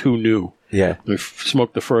 they were too new. Yeah. We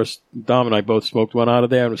smoked the first. Dom and I both smoked one out of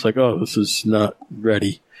there, and it was like, oh, this is not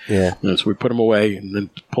ready. Yeah. And so we put them away and then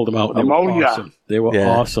pulled them out. And they were Ammonia. awesome. They were Yeah.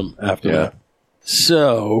 awesome after Yeah. that.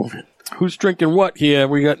 So, who's drinking what here?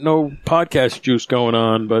 We got no podcast juice going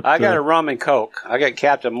on, but I got a rum and Coke. I got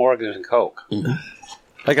Captain Morgan's and Coke.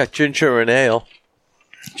 I got ginger and ale.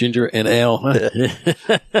 ginger and ale.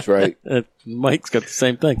 That's right. Mike's got the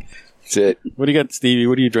same thing. That's it. What do you got, Stevie?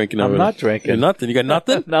 What are you drinking? I'm over not there? drinking. You're nothing. You got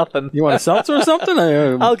nothing. Nothing. You want a seltzer or something?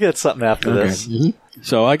 I'll get something after Okay. this. Mhm.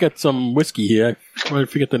 So I got some whiskey here. I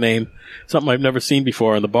forget the name. Something I've never seen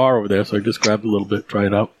before in the bar over there. So I just grabbed a little bit, try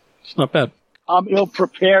it out. It's not bad. I'm ill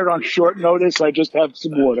prepared on short notice. I just have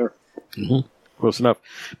some water. Close enough.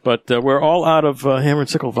 But we're all out of Hammer and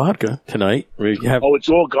Sickle vodka tonight. We have. Oh, it's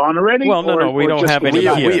all gone already? Well, no, we don't just have the any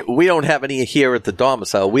without? here. We don't have any here at the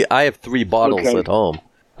domicile. I have 3 bottles Okay. at home.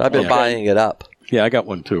 I've been Okay. buying it up. Yeah, I got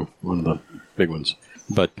one too. One of the big ones.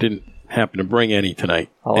 But didn't happen to bring any tonight.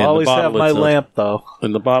 I'll And the always bottle have my that's, lamp, though.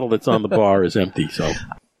 And the bottle that's on the bar is empty. So it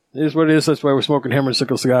is what it is. That's why we're smoking Hammer and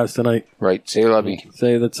Sickle cigars tonight. Right. Say lovey.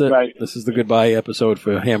 Say that's it. Right. This is the goodbye episode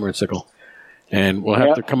for Hammer and Sickle. And we'll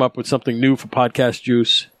have to come up with something new for Podcast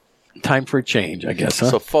Juice. Time for a change, I guess,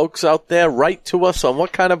 huh? So, folks out there, write to us on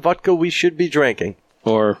what kind of vodka we should be drinking.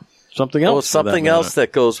 Or something else. Or something else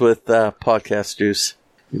that goes with podcast juice.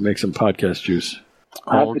 You make some podcast juice.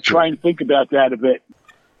 I have to try and think about that a bit.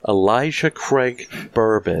 Elijah Craig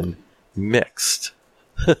bourbon mixed.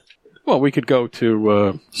 Well, we could go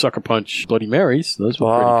to Sucker Punch Bloody Marys. Those were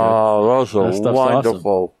pretty good. Oh, those That are stuff's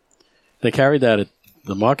wonderful. awesome. They carried that at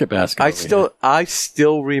the Market Basket. I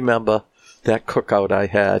still remember that cookout I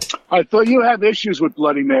had. I thought you have issues with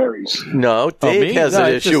Bloody Marys. No, Dave me? has No,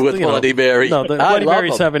 an it's issue just, with you know, Bloody Mary. No, the I Bloody love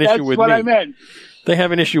Marys them. have an issue That's with what me. I meant. They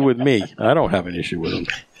have an issue with me. I don't have an issue with them.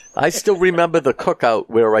 I still remember the cookout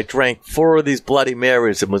where I drank 4 of these Bloody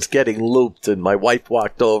Marys and was getting looped, and my wife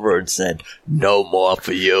walked over and said, "No more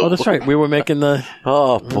for you." Oh, that's right. We were making the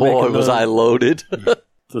Oh, boy, making was the- I loaded.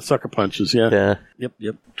 the Sucker Punches, yeah. Yeah.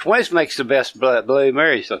 Yep. Twins makes the best Bloody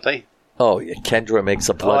Marys, don't they? Oh, yeah. Kendra makes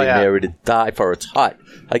a Bloody yeah. Mary to die for. It's hot.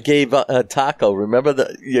 I gave Taco, remember?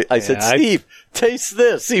 I said, Steve, taste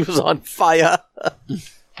this. He was on fire.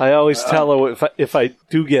 I always tell her if I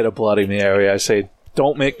do get a Bloody Mary, I say,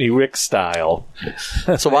 don't make me Rick style.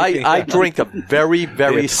 So I drink a very,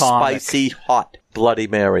 very The atomic. spicy, hot Bloody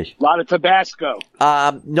Mary. A lot of Tabasco.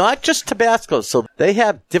 Not just Tabasco. So they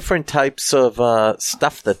have different types of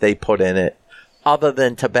stuff that they put in it other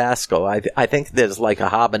than Tabasco. I think there's like a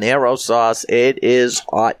habanero sauce. It is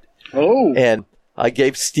hot. Oh. And I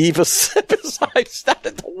gave Steve a sip as I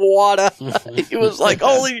started the water. He was like,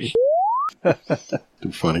 holy shit.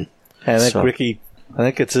 Too funny. I think So- Ricky, I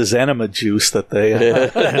think it's his enema juice that they.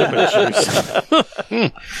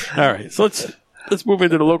 All right, so let's move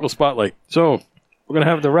into the local spotlight. So we're going to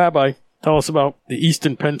have the rabbi tell us about the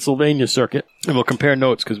Eastern Pennsylvania circuit, and we'll compare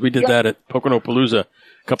notes because we did that at Pocono Palooza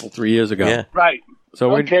a 3 years ago. Yeah. Right. So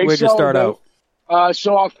where'd you start out?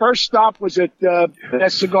 So our first stop was at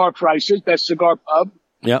Best Cigar Prices, Best Cigar Pub.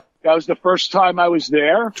 Yeah. That was the first time I was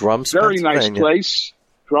there. Drums, Very nice Pennsylvania. place.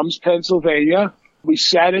 Drums, Pennsylvania. We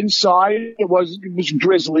sat inside. It was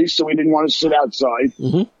drizzly, so we didn't want to sit outside.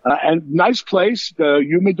 Mhm. And nice place. The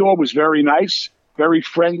humidor was very nice, very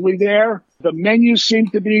friendly there. The menu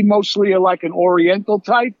seemed to be mostly like an Oriental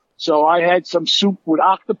type. So I had some soup with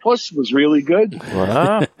octopus. It was really good.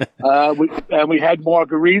 Wow. We had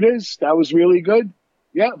margaritas. That was really good.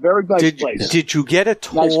 Yeah, very nice place. Did you get a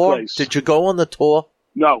tour? Nice place. Did you go on the tour?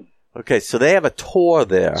 No. Okay, so they have a tour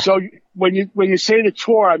there. So when you say the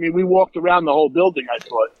tour, I mean, we walked around the whole building, I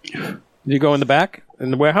thought. Did you go in the back,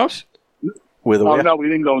 in the warehouse? With a Oh, no, we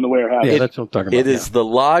didn't go in the warehouse. Yeah, that's what I'm talking about. It is the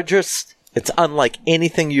largest. It's unlike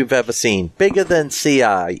anything you've ever seen. Bigger than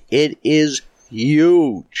CI. It is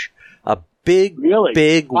huge. A big, Really?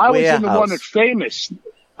 big I was warehouse. in the one at Famous. Yeah.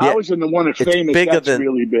 I was in the one at It's Famous. bigger That's than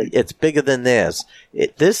really big. It's bigger than theirs.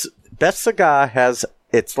 This Best Cigar has.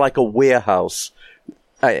 It's like a warehouse.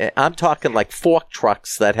 I'm talking like fork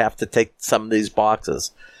trucks that have to take some of these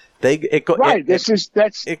boxes. Right. It goes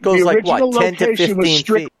the like original what, 10 to location was 15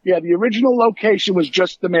 strict. feet. Yeah, the original location was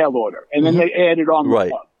just the mail order, and then they added on Right.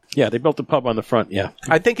 the pub. Yeah, they built the pub on the front, yeah.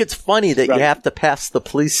 I think it's funny that Right. you have to pass the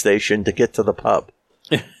police station to get to the pub.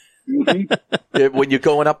 Mhm. When you're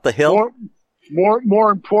going up the hill.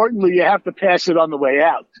 More importantly, you have to pass it on the way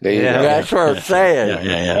out. There you go. That's what I'm saying.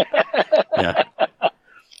 Yeah.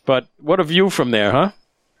 But what a view from there, huh?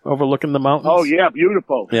 Overlooking the mountains. Oh yeah,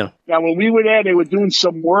 beautiful. Yeah. Now when we were there, they were doing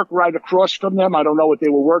some work right across from them. I don't know what they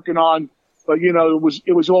were working on, but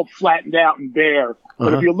it was all flattened out and bare.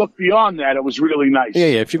 But if you look beyond that, it was really nice. Yeah.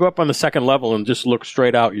 If you go up on the second level and just look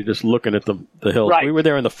straight out, you're just looking at the hills. Right. We were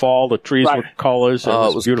there in the fall. The trees Right. were colors. Oh,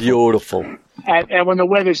 it was beautiful. And when the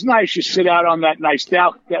weather's nice, you sit out on that nice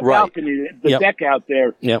balcony, the Yep. deck out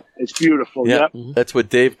there. Yep. It's beautiful. Yeah, Yep. that's what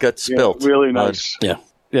Dave got spilt. really on. nice. Yeah.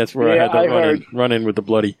 That's where Yeah, I had I the heard. run in with the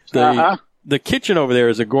bloody. Uh-huh. The kitchen over there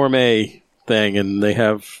is a gourmet thing, and they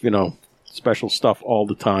have, special stuff all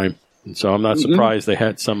the time. And so I'm not surprised they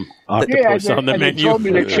had some octopus on the and menu. They told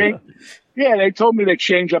me they changed they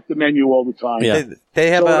change up the menu all the time. Yeah. They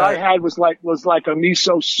have So what I a had was like a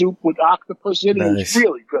miso soup with octopus in it. It Nice. was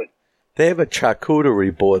really good. they have a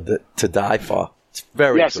charcuterie board to die for. It's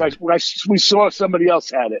very Yes, good. we saw somebody else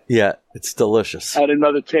had it Yeah, it's delicious. at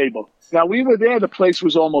another table. Now we were there; the place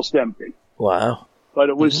was almost empty, Wow. but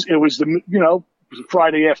it was it was a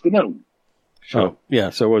Friday afternoon, Oh, yeah.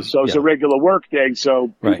 So it was. so it was yeah. a regular work day, so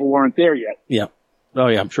people Right. weren't there yet. Yeah. Oh,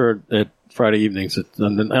 yeah. I'm sure at Friday evenings,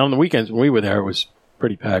 on the weekends when we were there, it was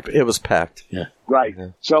pretty packed. It was packed. Right.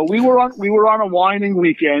 So we were on a wining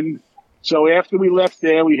weekend. So after we left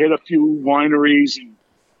there, we hit a few wineries and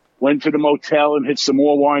went to the motel and hit some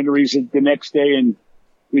more wineries the next day. And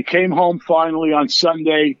we came home finally on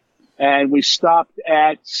Sunday and we stopped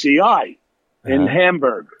at CI. in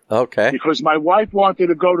Hamburg. Okay. Because my wife wanted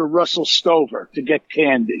to go to Russell Stover to get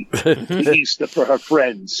candy to Easter for her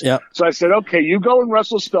friends. Yeah. So I said, okay, you go in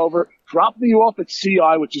Russell Stover, drop me off at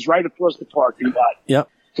CI, which is right across the parking lot. Yep.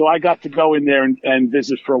 So I got to go in there and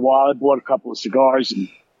visit for a while. I bought a couple of cigars and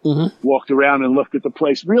walked around and looked at the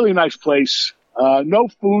place. Really nice place. No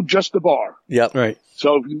food, just the bar. Yep. Right.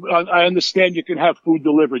 So I understand you can have food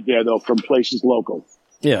delivered there, though, from places local.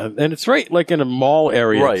 Yeah, and it's right like in a mall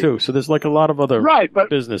area, Right. too. So there's like a lot of other Right, but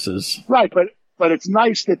businesses. Right, but it's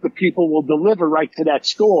nice that the people will deliver right to that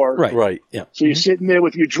store. Right. Right. Yeah. So you're sitting there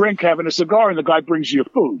with your drink, having a cigar, and the guy brings you your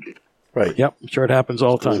food. Right. Yep. I'm sure it happens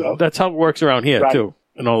all the time. So- That's how it works around here, Right. too,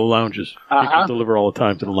 in all the lounges. Uh-huh. People deliver all the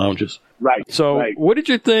time to the lounges. Right. So right. what did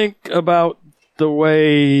you think about the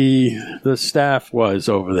way the staff was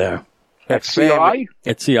over there? At CI,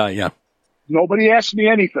 At CI, yeah. nobody asked me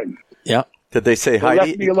anything. Yeah. Did they say hi?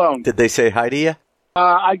 left me alone. Did they say hi to you?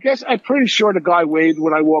 I guess I'm pretty sure the guy waved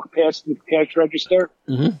when I walked past the cash register.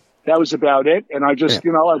 Mhm. That was about it. And I just, I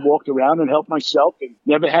walked around and helped myself and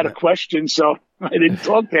never had a question, so I didn't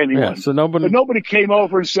talk to anyone. Yeah, so nobody... But nobody came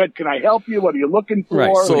over and said, "Can I help you? What are you looking for?"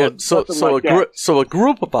 Right, So a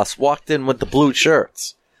group of us walked in with the blue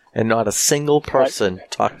shirts, and not a single person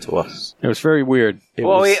talked to us. It was very weird.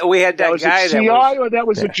 Well, we had that that was guy at that CI was, or that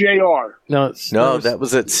was at JR? No, that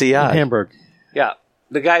was at CI. Hamburg. yeah,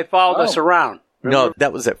 the guy followed us around. No,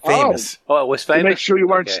 that was at Famous. Oh, it was To famous. make sure you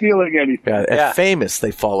weren't Okay. stealing anything. Yeah, at Famous, they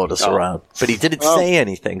followed us around, but he didn't say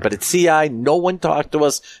anything. But at CI, no one talked to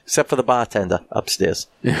us except for the bartender upstairs.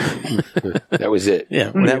 That was it.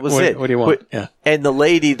 Yeah. That was it. What do you want? Yeah. And the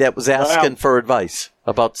lady that was asking for advice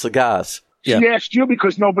about cigars. She asked you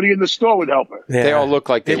because nobody in the store would help her. They all looked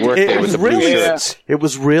like they worked It there with was the blue really, shirts. it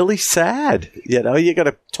was really sad. You know, you got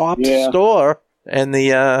a top Yeah. store, and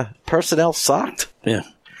the personnel sucked. Yeah.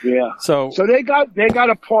 Yeah. So they got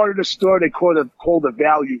a part of the store they called the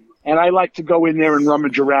value, and I like to go in there and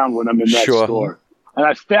rummage around when I'm in that Sure. store. And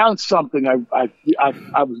I found something I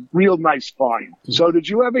was real nice find. So did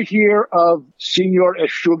you ever hear of Senor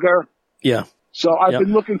Eschuger? yeah. So I've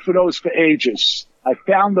been looking for those for ages. I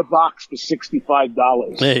found the box for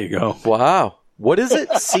 $65. There you go. Wow. What is it?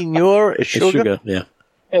 Senor It's Sugar? sugar. Yeah.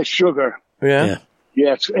 Eschuger. Yeah. Yeah.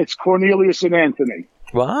 Yeah, it's Cornelius and Anthony.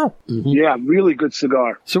 Wow. Yeah, really good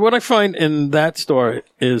cigar. So what I find in that store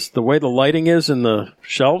is the way the lighting is in the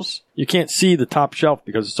shelves. You can't see the top shelf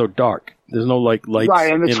because it's so dark. There's no lights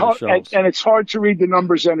Right, and in it's the hard, shelves. and it's hard to read the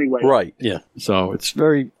numbers anyway. Right. Yeah. So it's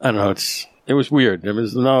very, I don't know, it was weird. There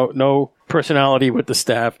was no personality with the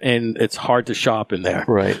staff, and it's hard to shop in there.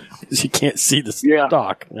 Right. Because you can't see the Yeah.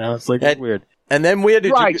 stock. You know, it's like And- weird. And then where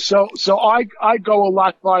did Right, you... so I go a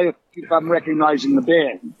lot by if I'm recognizing the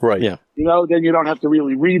band. Right. Yeah. You know, then you don't have to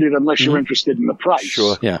really read it unless you're interested in the price.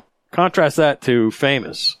 Sure. Yeah. Contrast that to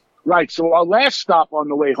Famous. Right, so our last stop on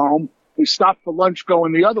the way home, we stopped for lunch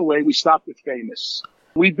going the other way. We stopped at Famous.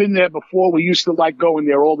 We'd been there before. We used to like going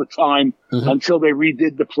there all the time until they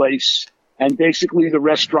redid the place. And basically the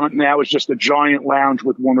restaurant now is just a giant lounge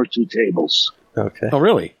with one or two tables. Okay. Oh,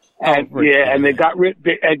 really? And right. and they got rid.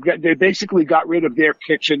 They basically got rid of their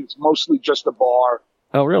kitchen. It's mostly just a bar.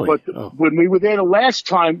 Oh, really? But Oh. when we were there the last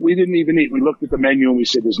time, we didn't even eat. We looked at the menu and we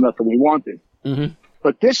said, "There's nothing we wanted." Mhm.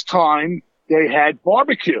 But this time they had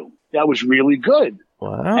barbecue. That was really good.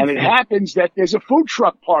 Wow. And it happens that there's a food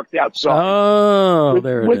truck parked outside Oh,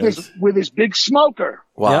 there it with is. with his big smoker,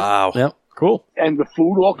 Wow. Yep. Cool. and the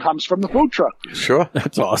food all comes from the food truck. Sure.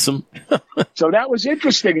 That's awesome. So that was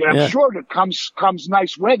interesting, and I'm Yeah. sure that comes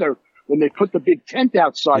nice weather when they put the big tent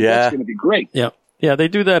outside. Yeah. That's going to be great. Yeah. Yeah, they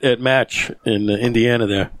do that at Match in Indiana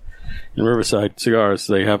there. In Riverside Cigars,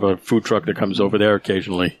 they have a food truck that comes over there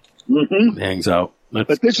occasionally. hmm Hangs out. That's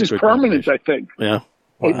But this a is good permanent, combination. I think. Yeah.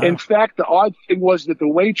 In fact, the odd thing was that the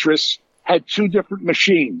waitress had two different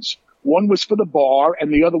machines. One was for the bar,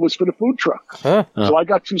 and the other was for the food truck. Huh. So I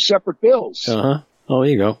got two separate bills. Uh-huh. Oh,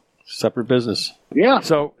 there you go. Separate business. Yeah.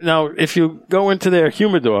 So now, if you go into their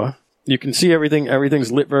humidor, you can see everything.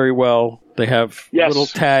 Everything's lit very well. They have a Yes. little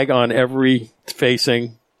tag on every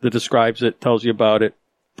facing that describes it, tells you about it.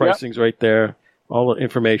 Pricing's right there. All the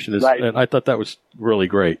information is. Right. And I thought that was really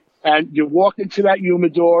great. And you walk into that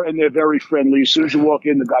humidor, and they're very friendly. As soon as you walk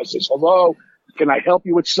in, the guy says, "Hello, can I help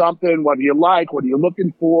you with something? What do you like? What are you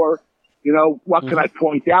looking for? You know, what can I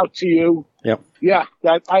point out to you?" Yep. Yeah,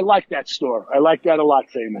 I like that store. I like that a lot,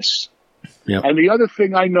 Famous. Yep. And the other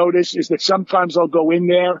thing I notice is that sometimes I'll go in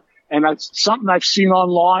there, and it's something I've seen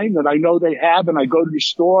online that I know they have, and I go to the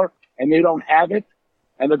store, and they don't have it.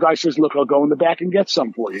 And the guy says, "Look, I'll go in the back and get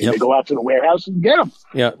some for you." Yep. They go out to the warehouse and get them.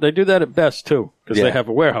 Yeah, they do that at Best, too, because Yeah. they have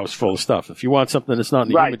a warehouse full of stuff. If you want something that's not in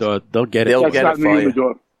the Right. humidor, they'll get it. They'll That's get not it in the for you.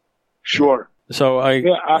 humidor. Sure. So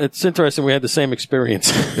it's interesting. We had the same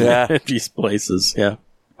experience at these places. Yeah.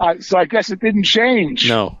 So I guess it didn't change.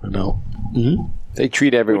 No. Mm-hmm. They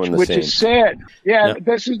treat everyone the which same. is sad. Yeah,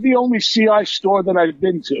 this is the only CI store that I've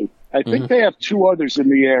been to. I think they have 2 others in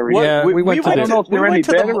the area. Yeah, we went to I don't know if they're any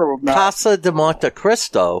better or not. Casa de Monte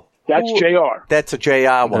Cristo. That's JR. That's a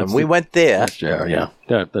JR one. We went there. That's JR, yeah.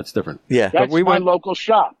 That's different. Yeah. That's we my went, local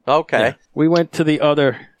shop. Okay. Yeah. We went to the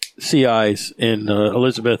other CIs in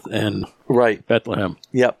Elizabeth and Bethlehem.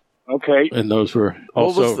 Yep. Okay. And those were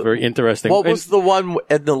also very interesting. What was the one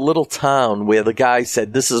in the little town where the guy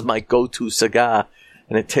said, "This is my go-to cigar,"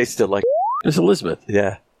 and it tasted like... It's Elizabeth.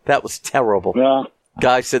 Yeah. That was terrible. Yeah.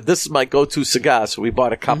 Guy said, "This is my go-to cigar," so we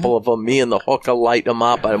bought a couple of them. Me and the hooker light them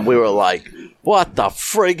up, and we were like, "What the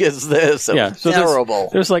frig is this?" It was terrible.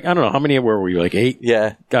 There's like, I don't know, how many were we? Like 8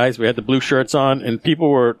 guys. We had the blue shirts on, and people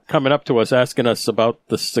were coming up to us asking us about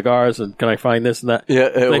the cigars and can I find this and that. Yeah,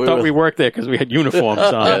 they thought we worked there because we had uniforms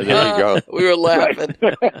on. There you go. We were laughing.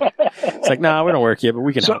 It's like, nah, we don't work here, but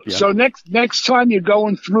we can help you. So next time you're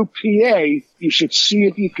going through PA, you should see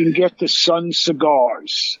if you can get the Sun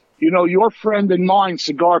Cigars. You know, your friend and mine,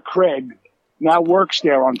 Cigar Craig, now works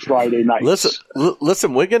there on Friday nights.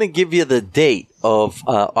 Listen, we're going to give you the date of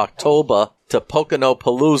October to Pocono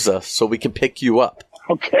Palooza so we can pick you up.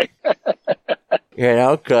 Okay. You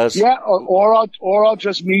know, because... Yeah, or I'll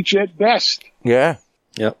just meet you at Best. Yeah.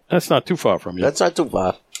 Yeah, that's not too far from you. That's not too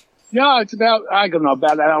far. No, it's about, I don't know,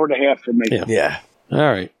 about an hour and a half from me. Yeah. All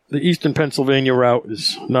right. The Eastern Pennsylvania route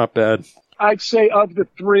is not bad. I'd say of the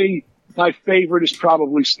 3, my favorite is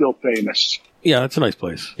probably still Famous. Yeah, it's a nice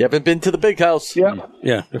place. You haven't been to the Big House? Yeah.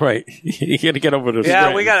 Yeah, right. You got to get over to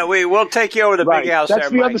Yeah, Scranton. we'll take you over to the Big House That's there,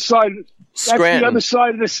 the Mike. other side. That's the other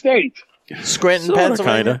side of the state. Scranton, Sorta,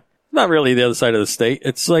 Pennsylvania? kinda. Not really the other side of the state.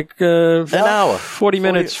 It's like an hour. 40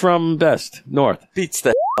 minutes from Best, north. Beats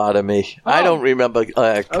the out of me. I don't remember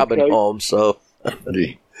coming home, so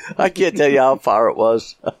I can't tell you how far it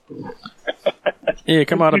was. Yeah,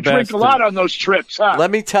 come out You of Best. drink a lot on those trips, huh? Let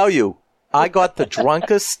me tell you, I got the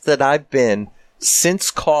drunkest that I've been since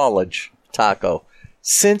college, Taco.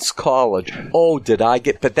 Since college. Oh, did I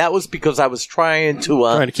get... But that was because I was trying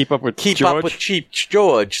to keep up with Cheap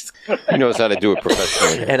George. He knows how to do it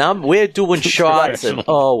professionally. And we're doing shots, and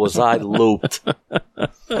was I looped.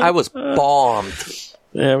 I was bombed.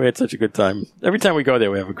 Yeah, we had such a good time. Every time we go there,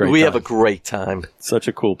 we have a great time. We have a great time. Such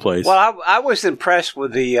a cool place. Well, I was impressed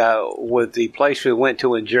with the place we went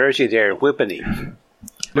to in Jersey there in Whippany.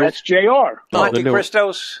 That's JR. Monte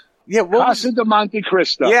Cristo's. Yeah, Casa de Monte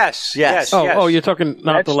Cristo. Yes. Oh, you're talking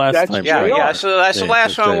not the last time. Yeah. So that's the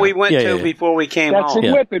last one we went to before we came That's home.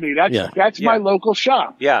 in Whippany. That's my local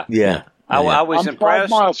shop. Yeah. I was I'm impressed. 5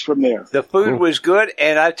 miles from there. The food was good,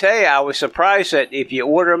 and I tell you, I was surprised that if you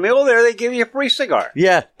order a meal there, they give you a free cigar.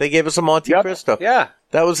 Yeah, they gave us a Monte Cristo. Yeah.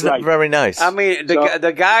 That was very nice. I mean,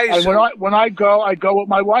 the guys... And when I go with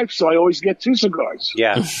my wife, so I always get 2 cigars.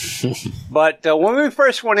 Yeah. But when we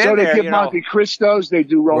first went so in they there, give Monte Cristos, they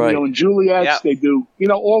do Romeo and Juliets, they do,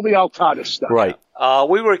 all the Altada stuff. Right.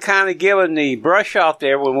 We were kind of given the brush off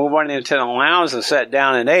there when we went into the lounge and sat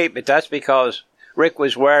down and ate, but that's because Rick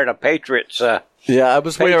was wearing a Patriots I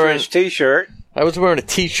was wearing T-shirt. I was wearing a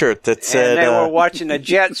T-shirt that said... And they were watching the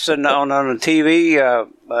Jets on the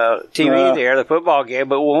TV there, the football game.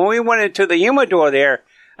 But when we went into the humidor there,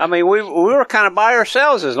 I mean, we were kind of by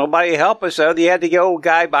ourselves. There's nobody to help us. So you had the old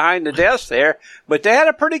guy behind the desk there. But they had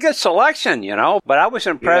a pretty good selection, But I was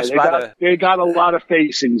impressed They got a lot of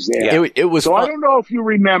facings there. Yeah. It was so I don't know if you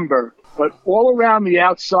remember, but all around the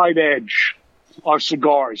outside edge are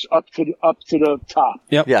cigars up to the top.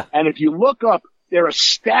 Yep. Yeah. And if you look up, there are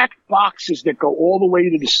stacked boxes that go all the way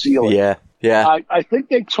to the ceiling. Yeah. I think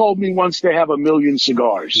they told me once they have 1 million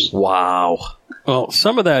cigars. Wow. Well,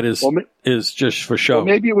 some of that is just for show. Well,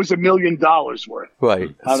 maybe it was $1 million worth.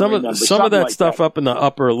 Right. Some of that stuff up in the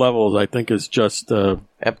upper levels, I think, is just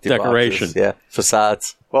empty decoration. Boxes,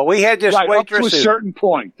 facades. Well, we had this waitress up to a certain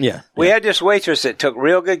point. Yeah. We had this waitress that took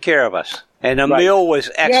real good care of us, and the meal was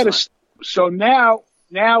excellent. So now,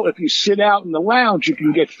 if you sit out in the lounge, you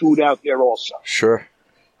can get food out there also. Sure.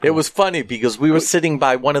 It was funny because we were sitting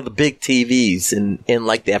by one of the big TVs in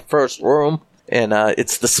like that first room, and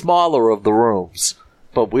it's the smaller of the rooms.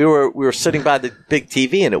 But we were sitting by the big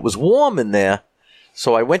TV, and it was warm in there.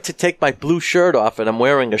 So I went to take my blue shirt off, and I'm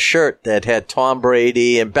wearing a shirt that had Tom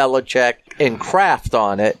Brady and Belichick and Kraft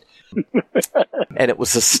on it. And it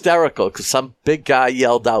was hysterical because some big guy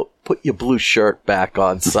yelled out, "Put your blue shirt back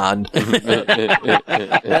on, son."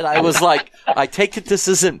 And I was like, "I take it this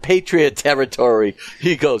isn't Patriot territory."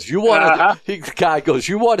 He goes, "You want to?" The guy goes,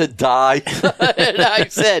 "You want to die?" And I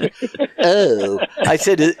said, "Oh," I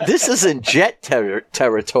said, "This isn't Jet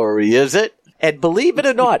territory, is it?" And believe it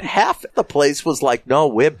or not, half of the place was like, "No,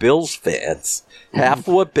 we're Bills fans." Half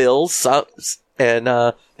were Bills, and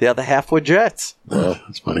the other half were Jets. Oh,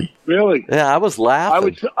 that's funny. Really? Yeah, I was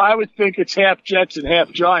laughing. I would think it's half Jets and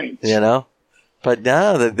half Giants. You know? But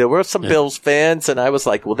no, there were some Bills fans, and I was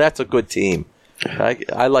like, well, that's a good team.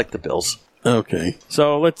 I like the Bills. Okay.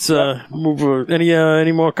 So let's move.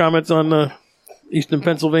 Any more comments on the Eastern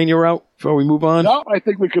Pennsylvania route before we move on? No, I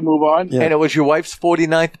think we can move on. Yeah. And it was your wife's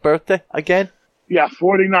 49th birthday again? Yeah,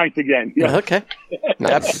 49th again. Yeah. Okay.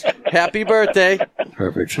 Happy birthday.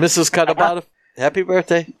 Perfect. Mrs. Cutabata, happy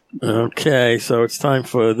birthday. Okay, so it's time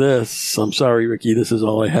for this. I'm sorry, Ricky, this is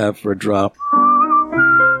all I have for a drop.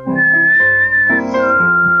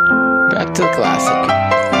 Back to the classic.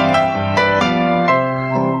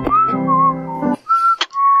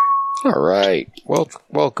 All right. Well,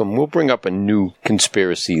 welcome. We'll bring up a new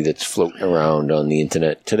conspiracy that's floating around on the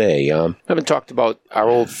internet today. I haven't talked about our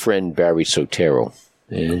old friend Barry Soetoro.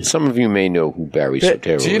 And some of you may know who Barry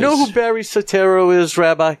Soetoro is. Do you know who Barry Soetoro is,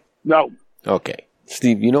 Rabbi? No. Okay.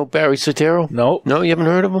 Steve, you know Barry Soetoro? No. No, you haven't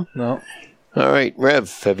heard of him? No. All right.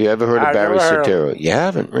 Rev, have you ever heard of Barry Soetoro? You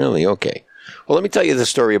haven't? Really? Okay. Well, let me tell you the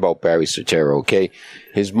story about Barry Soetoro, okay?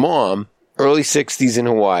 His mom, early 60s in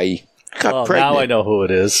Hawaii, got pregnant. Now I know who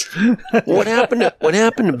it is. What happened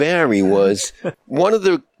to Barry was one of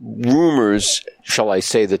the rumors, shall I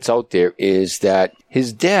say, that's out there is that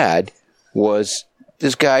his dad was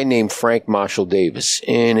this guy named Frank Marshall Davis.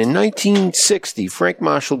 And in 1960, Frank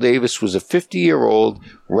Marshall Davis was a 50-year-old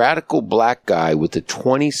radical black guy with a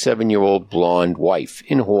 27-year-old blonde wife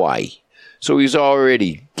in Hawaii. So he's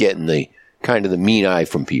already getting the kind of the mean eye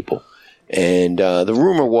from people. And the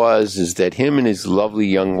rumor is that him and his lovely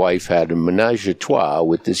young wife had a menage a trois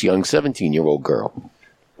with this young 17-year-old girl.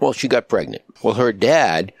 Well, she got pregnant. Well, her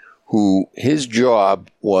dad, who his job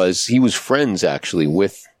was, he was friends actually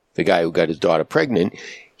with the guy who got his daughter pregnant.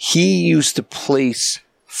 He used to place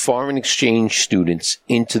foreign exchange students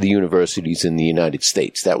into the universities in the United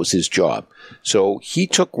States. That was his job. So he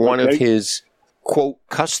took one of his, quote,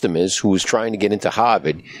 customers who was trying to get into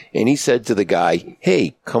Harvard, and he said to the guy,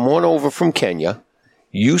 "Hey, come on over from Kenya.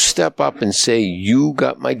 You step up and say, you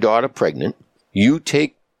got my daughter pregnant. You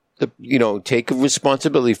take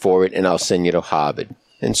responsibility for it, and I'll send you to Harvard."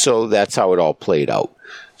 And so that's how it all played out.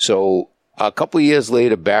 So a couple of years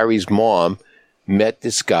later, Barry's mom met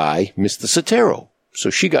this guy, Mr. Soetoro. So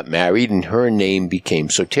she got married, and her name became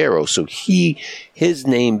Soetoro. So his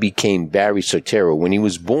name became Barry Soetoro. When he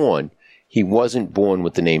was born, he wasn't born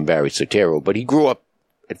with the name Barry Soetoro, but he grew up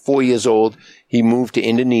at 4 years old. He moved to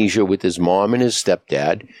Indonesia with his mom and his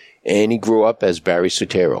stepdad, and he grew up as Barry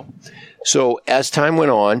Soetoro. So as time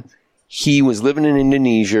went on, he was living in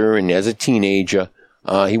Indonesia, and as a teenager,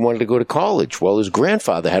 he wanted to go to college. Well, his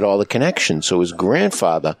grandfather had all the connections, so his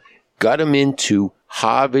grandfather got him into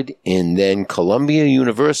Harvard and then Columbia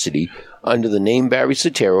University under the name Barry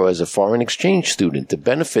Soetoro as a foreign exchange student. The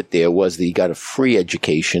benefit there was that he got a free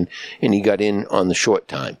education, and he got in on the short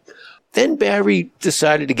time. Then Barry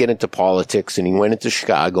decided to get into politics, and he went into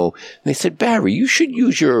Chicago. And they said, "Barry, you should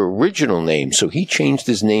use your original name." So he changed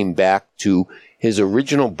his name back to his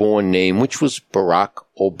original born name, which was Barack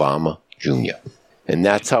Obama Jr. And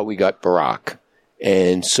that's how we got Barack.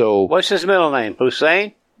 And so... What's his middle name?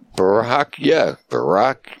 Hussein? Barack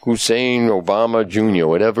Hussein Obama Jr.,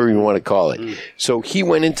 whatever you want to call it. So he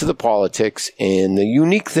went into the politics, and the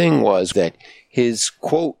unique thing was that his,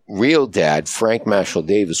 quote, real dad, Frank Marshall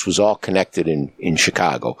Davis, was all connected in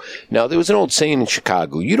Chicago. Now, there was an old saying in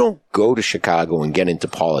Chicago, you don't go to Chicago and get into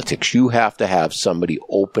politics. You have to have somebody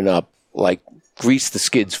open up, like, grease the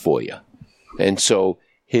skids for you. And so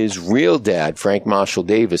his real dad, Frank Marshall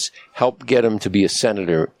Davis, helped get him to be a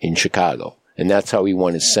senator in Chicago. And that's how he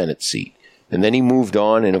won his Senate seat. And then he moved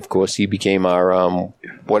on, and of course he became our,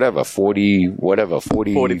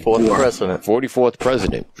 44th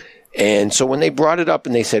president. And so when they brought it up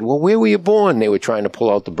and they said, "Well, where were you born?" They were trying to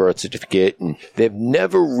pull out the birth certificate, and they've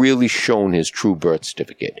never really shown his true birth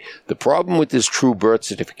certificate. The problem with his true birth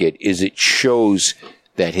certificate is it shows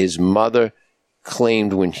that his mother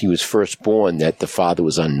claimed when he was first born that the father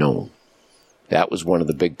was unknown. That was one of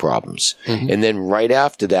the big problems. Mm-hmm. And then right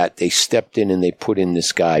after that, they stepped in and they put in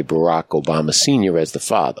this guy, Barack Obama Sr., as the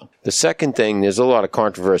father. The second thing, there's a lot of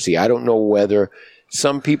controversy. I don't know whether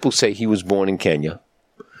some people say he was born in Kenya.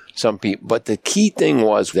 some people. But the key thing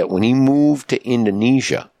was that when he moved to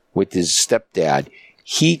Indonesia with his stepdad,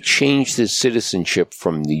 he changed his citizenship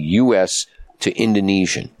from the U.S. to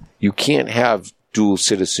Indonesian. You can't have dual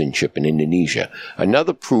citizenship in Indonesia.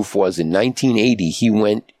 Another proof was in 1980, he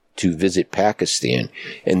went to visit Pakistan,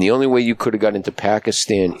 and the only way you could have got into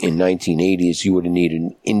Pakistan in 1980 is you would have needed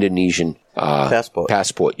an Indonesian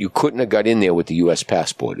passport. You couldn't have got in there with the U.S.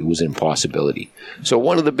 passport. It was an impossibility. So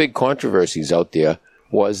one of the big controversies out there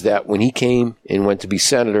was that when he came and went to be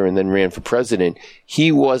senator and then ran for president,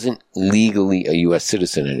 he wasn't legally a U.S.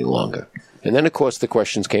 citizen any longer. And then, of course, the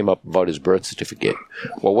questions came up about his birth certificate.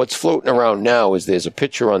 Well, what's floating around now is there's a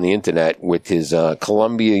picture on the internet with his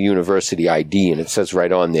Columbia University ID, and it says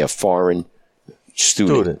right on there, foreign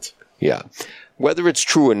student. Yeah. Whether it's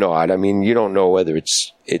true or not, I mean, you don't know whether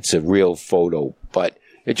it's a real photo, but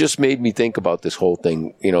it just made me think about this whole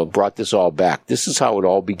thing, brought this all back. This is how it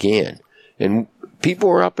all began. And people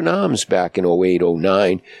were up in arms back in 08,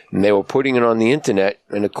 09, and they were putting it on the internet,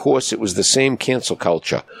 and of course it was the same cancel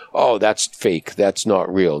culture. Oh, that's fake. That's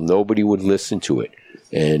not real. Nobody would listen to it.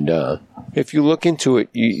 And if you look into it,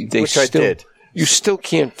 you still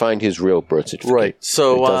can't find his real birth certificate. Right.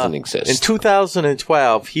 So it doesn't exist. In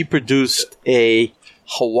 2012, he produced a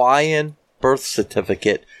Hawaiian birth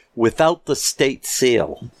certificate without the state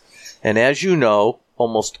seal. And as you know,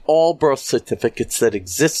 almost all birth certificates that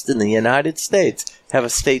exist in the United States have a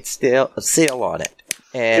state seal on it.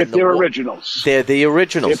 And if they're originals. They're the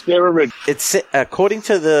originals. If they're originals. According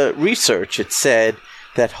to the research, it said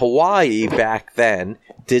that Hawaii back then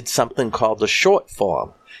did something called the short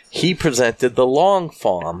form. He presented the long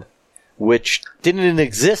form, which didn't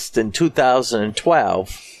exist in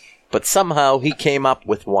 2012, but somehow he came up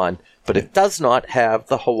with one. But it does not have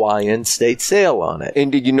the Hawaiian state seal on it.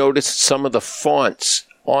 And did you notice some of the fonts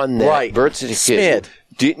on that birth certificate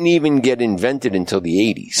didn't even get invented until the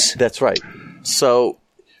 80s? That's right. So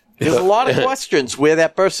there's a lot of questions where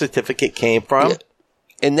that birth certificate came from. Yeah.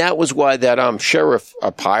 And that was why that Sheriff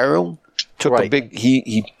Arpaio took a big,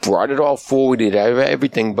 he brought it all forward, it had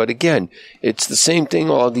everything. But again, it's the same thing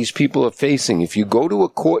all these people are facing. If you go to a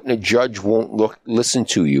court and a judge won't listen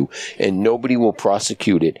to you and nobody will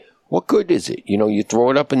prosecute it, what good is it? You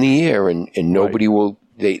throw it up in the air and nobody will,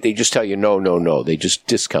 they just tell you no. They just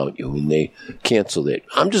discount you and they canceled it.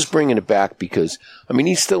 I'm just bringing it back because,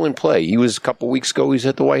 he's still in play. He was a couple of weeks ago, he's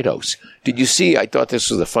at the White House. Did you see? I thought this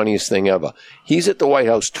was the funniest thing ever. He's at the White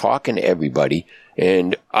House talking to everybody,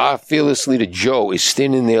 and our fearless leader Joe is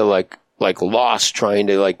standing there like lost, trying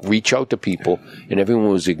to reach out to people, and everyone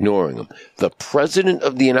was ignoring him. The President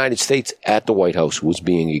of the United States at the White House was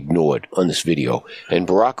being ignored on this video, and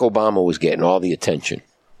Barack Obama was getting all the attention.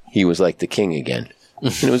 He was like the king again.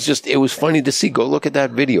 And it was funny to see. Go look at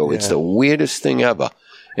that video. Yeah. It's the weirdest thing ever.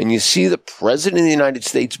 And you see the President of the United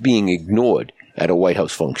States being ignored at a White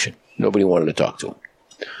House function. Nobody wanted to talk to him.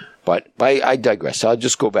 But I digress. I'll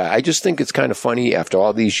just go back. I just think it's kind of funny after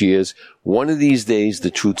all these years. One of these days,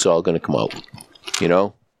 the truth's all going to come out,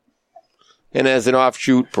 And as an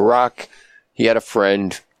offshoot, Barack, he had a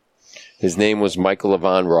friend. His name was Michael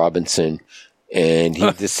Levon Robinson. And he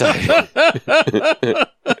decided,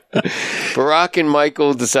 Barack and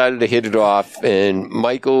Michael decided to hit it off. And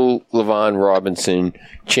Michael Levon Robinson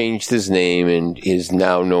changed his name and is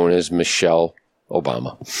now known as Michelle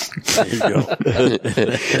Obama. There you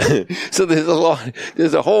go. So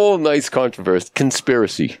there's a whole nice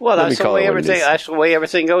conspiracy. Well, that's the way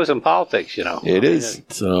everything goes in politics, It is.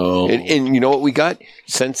 So, and you know what we got?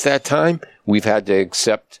 Since that time, we've had to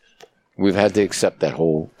accept that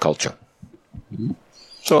whole culture.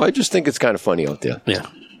 So I just think it's kind of funny out there. Yeah.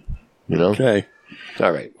 Okay.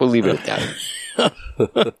 All right. We'll leave it at that.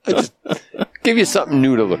 I just give you something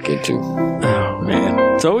new to look into. Oh,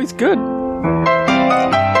 man. It's always good.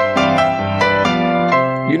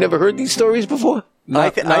 You never heard these stories before?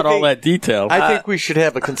 Not all that detail. I think we should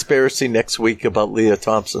have a conspiracy next week about Leah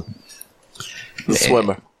Thompson, the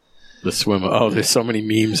swimmer. The swimmer. Oh, there's so many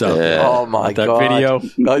memes out there. Oh, my God. That video.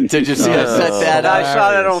 Did you see I set that up? I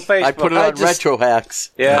saw that on Facebook. I put it on Retro Hacks.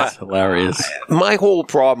 Yeah. That's hilarious. My whole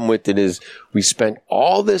problem with it is we spent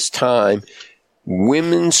all this time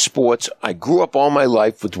women's sports. I grew up all my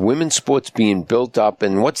life with women's sports being built up.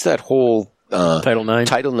 And what's that whole... Title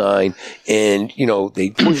IX. And, they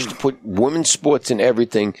pushed to put women's sports in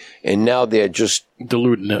everything. And now they're just...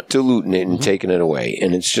 Diluting it and taking it away.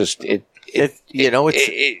 And it's just...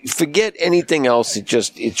 forget anything else.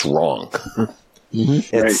 It's wrong.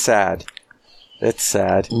 Mm-hmm. It's sad. It's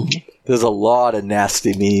sad. Mm-hmm. There's a lot of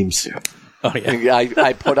nasty memes. Oh, yeah.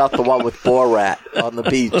 I put out the one with Borat on the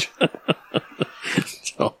beach.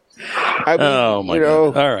 I Oh my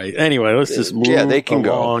God! All right. Anyway, let's just move they can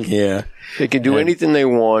along go. here. They can do anything they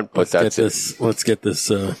want, but Let's get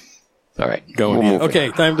this. All right, going. We'll Here. move Okay,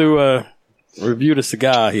 time to review the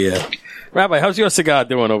cigar here. Rabbi, how's your cigar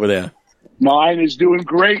doing over there? Mine is doing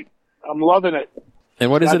great. I'm loving it. And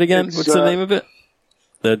what is it again? It's, What's the name of it?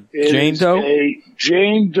 The It Jane is Doe? a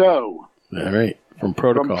Jane Doe All right. From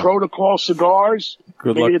Protocol. from Protocol Cigars.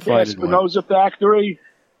 Good Made luck it at the finding one. Espinosa factory.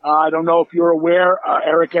 I don't know if you're aware.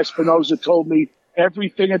 Eric Espinosa told me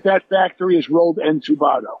everything at that factory is rolled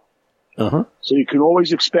entubado. Uh-huh. So you can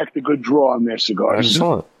always expect a good draw on their cigars.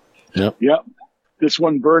 Excellent. Yep. Yep. This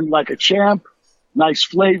one burned like a champ. Nice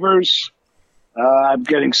flavors. I'm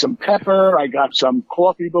getting some pepper. I got some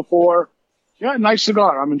coffee before. Yeah, nice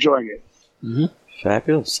cigar. I'm enjoying it.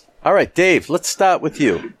 Fabulous. All right, Dave, let's start with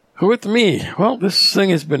you. With me, well, this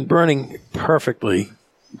thing has been burning perfectly.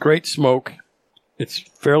 Great smoke. It's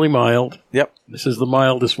fairly mild. Yep. This is the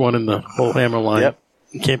mildest one in the whole Hammer line. Yep.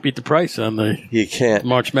 You can't beat the price on the You can't.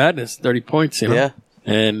 March Madness, 30 points, you know? Yeah.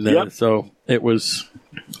 And Yep. so it was,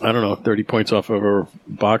 I don't know, 30 points off of our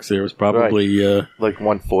box there. It was probably, Like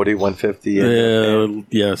 140, 150.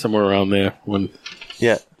 yeah, somewhere around there.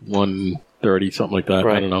 Yeah. 130, something like that. I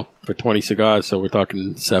Right. don't know. For 20 cigars, so we're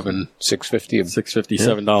talking $650.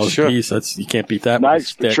 $657 Sure. a piece. That's, you can't beat that with a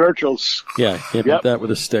Nice for stick. Churchill's. Yeah, can't Yep. beat that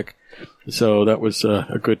with a stick. So that was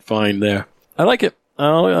a good find there. I like it.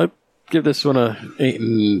 I'll give this one a 8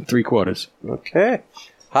 3/4. Okay.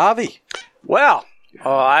 Javi. Well,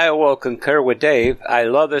 I will concur with Dave. I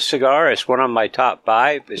love this cigar. It's one of my top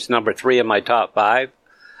 5. It's number 3 in my top 5.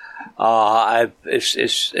 It's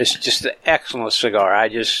just an excellent cigar. I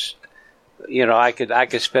just, I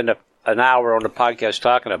could spend an hour on the podcast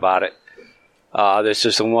talking about it. This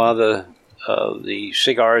is one of the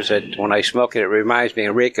cigars that when I smoke it, it reminds me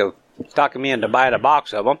of Rick of talking me into buying a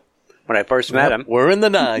box of them when I first met him. We're in the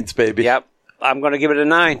nines, baby. Yep, I'm going to give it a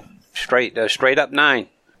 9, straight up 9.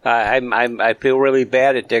 I feel really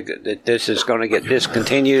bad that this is going to get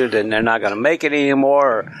discontinued and they're not going to make it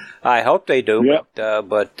anymore. I hope they do, Yep.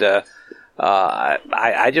 but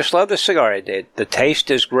I just love the cigar. The taste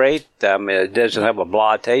is great. It doesn't have a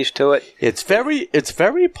blah taste to it. It's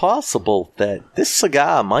very possible that this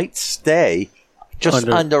cigar might stay just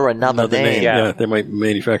under another name. Yeah, they might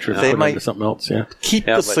manufacture it They and put it might- into something else, yeah. Keep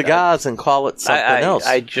Yeah, the but cigars and call it something else.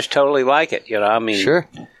 I just totally like it. Sure.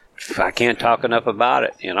 I can't talk enough about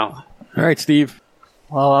it. All right, Steve.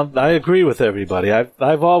 Well, I agree with everybody.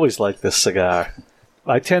 I've always liked this cigar.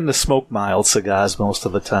 I tend to smoke mild cigars most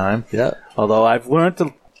of the time. Yeah. Although I've learned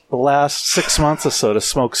the last 6 months or so to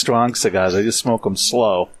smoke strong cigars. I just smoke them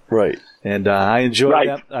slow, Right. and I enjoy Right.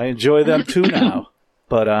 them. I enjoy them too now.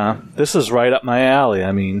 But this is right up my alley.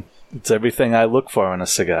 I mean, it's everything I look for in a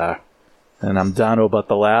cigar. And I'm down to about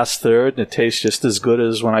the last third, and it tastes just as good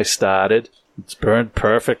as when I started. It's burned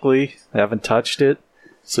perfectly. I haven't touched it.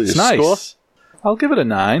 So It's your nice. score? I'll give it a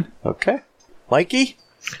 9. Okay. Mikey?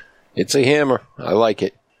 It's a hammer. I like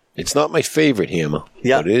it. It's not my favorite hammer,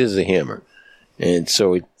 Yeah. but it is a hammer. And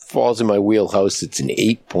so it falls in my wheelhouse. It's an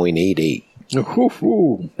 8.88.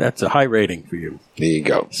 Ooh, that's a high rating for you. There you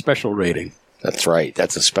go. Special rating. That's right.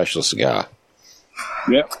 That's a special cigar.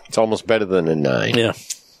 Yep. It's almost better than a 9. Yeah.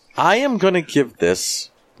 I am going to give this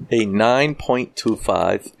a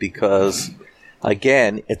 9.25 because,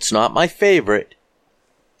 again, it's not my favorite,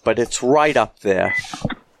 but it's right up there.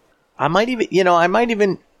 I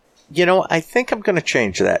think I'm going to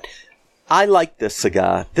change that. I like this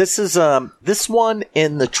cigar. This is, this one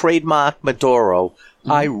in the trademark Maduro,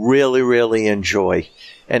 I really, really enjoy.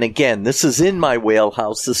 And again, this is in my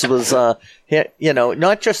wheelhouse. This was,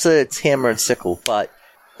 not just that it's hammer and sickle, but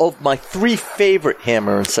of my 3 favorite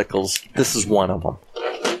hammer and sickles, this is one of them.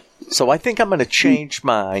 So I think I'm going to change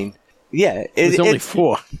mine. Yeah. There's only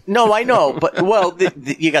 4. No, I know, but,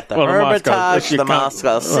 you got the Hermitage, the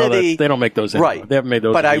Moscow City. They don't make those anymore. Right. They haven't made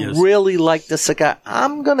those But in I years. really like the cigar.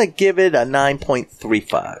 I'm going to give it a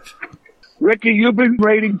 9.35. Ricky, you've been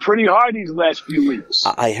rating pretty hard these last few weeks.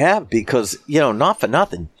 I have because, not for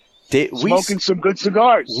nothing. Smoking some good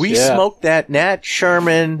cigars. We Yeah. smoked that Nat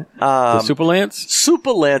Sherman The Super Lance?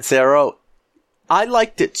 Super Lancero. I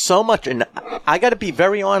liked it so much, and I got to be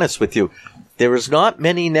very honest with you. There is not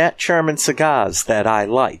many Nat Sherman cigars that I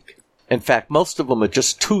like. In fact, most of them are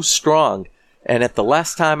just too strong. And at the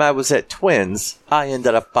last time I was at Twins, I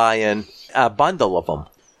ended up buying a bundle of them.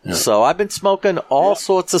 Yeah. So I've been smoking all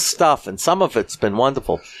sorts of stuff, and some of it's been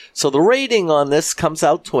wonderful. So the rating on this comes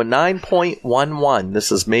out to a 9.11. This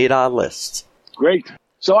has made our list. Great.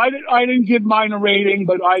 So I didn't give mine a rating,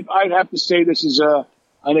 but I'd have to say this is an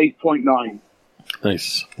 8.9.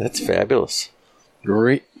 Nice. That's fabulous.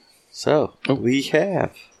 Great. So we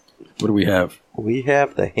have What do we have? We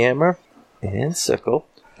have the hammer and sickle.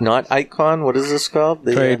 Not icon. What is this called?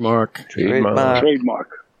 The Trademark. Trademark.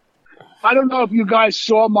 I don't know if you guys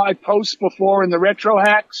saw my post before in the Retro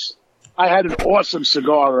Hacks. I had an awesome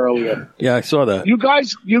cigar earlier. Yeah, I saw that. You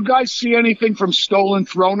guys see anything from Stolen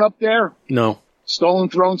Throne up there? No. Stolen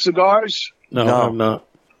Throne cigars? No, No. I'm not.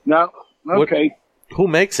 No? Okay. Who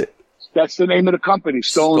makes it? That's the name of the company,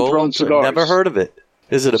 Stolen Throne Cigars. Never heard of it.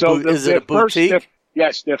 Is it a boutique?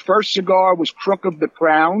 Yes, their first cigar was Crook of the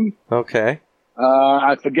Crown. Okay.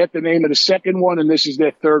 I forget the name of the second one, and this is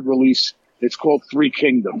their third release. It's called Three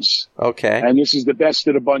Kingdoms. Okay. And this is the best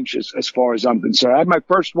of the bunches as far as I'm concerned. I had my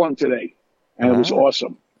first one today, and it was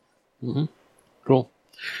awesome. Mm-hmm. Cool.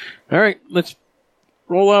 All right, let's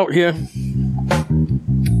roll out here.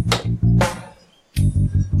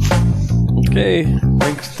 Okay,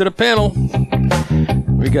 thanks to the panel.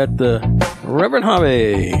 We got the Reverend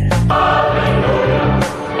Hobby.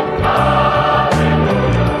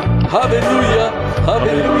 Hallelujah.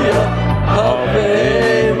 Hallelujah.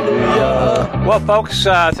 Hallelujah. Well, folks,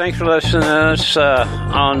 thanks for listening to us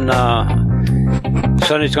on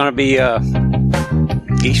Sunday's going to be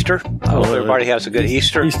Easter. I hope everybody has a good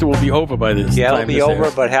Easter. Easter will be over by this time. Yeah, it'll be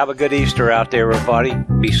over, but have a good Easter out there, everybody.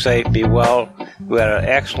 Be safe, be well. We had an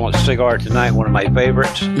excellent cigar tonight, one of my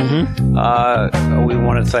favorites. Mm-hmm. We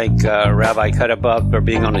want to thank Rabbi Cutabub for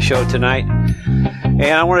being on the show tonight. And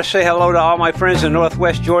I want to say hello to all my friends in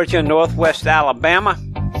Northwest Georgia and Northwest Alabama.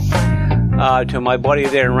 To my buddy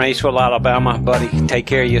there in Rainsville, Alabama. Buddy, take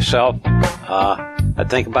care of yourself. I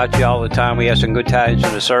think about you all the time. We have some good times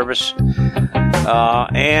in the service.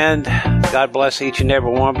 And God bless each and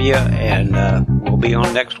every one of you. And we'll be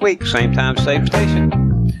on next week. Same time, same station.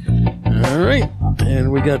 All right.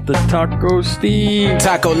 And we got the Taco Steve.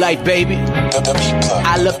 Taco life, baby.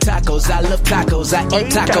 I love tacos. I love tacos. I eat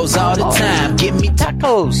tacos all the time. Give me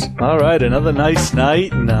tacos. All right, another nice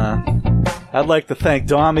night, and I'd like to thank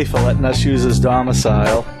Dommy for letting us use his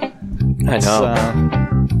domicile. I It's know.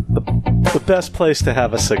 the best place to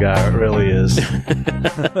have a cigar. It really is.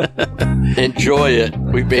 Enjoy it.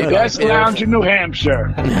 We made Best lounge in New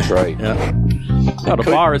Hampshire. That's right. Yeah. Oh, the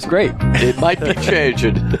bar is great. It might be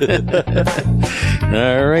changing. All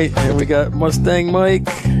right. And we got Mustang Mike.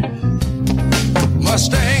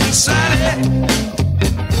 Mustang Sally.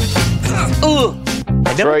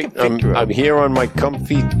 That's right. I'm here on my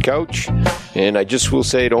comfy couch, and I just will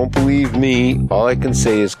say, don't believe me. All I can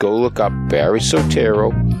say is go look up Barry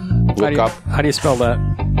Sotero. Look up How do you spell that?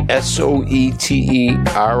 Soetero,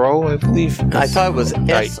 I believe. I thought it was I'm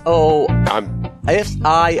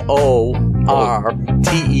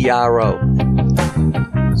SOIRTERO.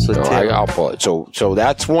 So No, I'll pull it. So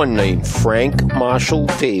that's one name, Frank Marshall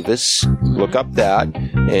Davis. Look up that,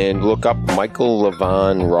 and look up Michael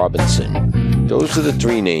Levon Robinson. Those are the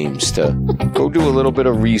three names to go do a little bit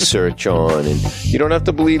of research on. And you don't have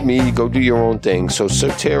to believe me. You go do your own thing. So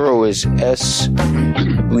Sotero is I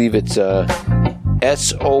believe it's SOETORO.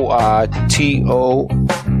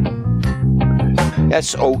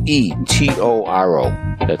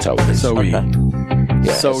 That's how it is. So Yeah,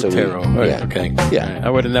 Sotero. All right, Yeah. okay. Yeah. I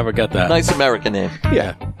would have never got that. nice American name.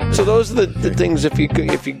 Yeah. So those are the things. If you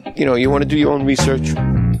you want to do your own research.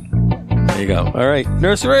 There you go. All right.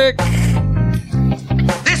 Nurse Rick.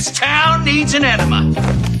 This town needs an enema.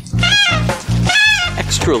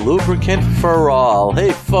 Extra lubricant for all.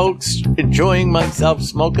 Hey, folks, enjoying myself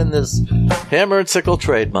smoking this Hammer and Sickle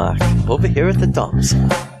trademark over here at the domicile.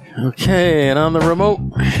 Okay, and on the remote,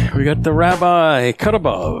 we got the Rabbi Cut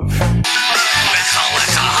Above.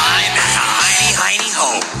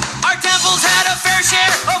 Our temples had a fair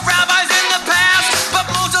share of rabbis in the past, but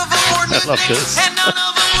most of them were love nutmeg, this. and none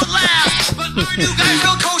of them would last. But our new guy's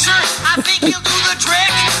real kosher. I think he'll do the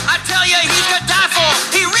trick. I tell you, he's gaddafi.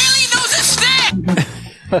 He really knows his stick.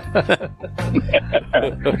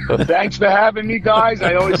 Thanks for having me, guys.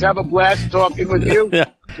 I always have a blast talking with you. Yeah.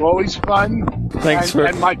 It's always fun. Thanks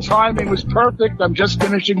and my timing was perfect. I'm just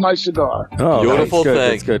finishing my cigar. Oh, Beautiful that's good. thing.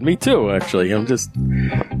 That's good. Me too, actually. I'm just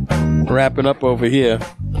wrapping up over here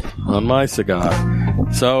on my cigar.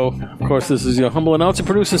 So, of course, this is your humble announcer,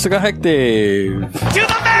 producer, Cigar Hack Dave. To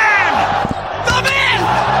the man! The man!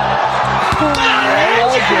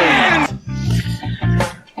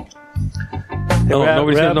 Oh,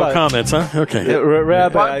 nobody's got no Rabbi. comments, huh? Okay.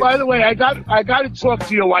 Rabbi, By the way, I got to talk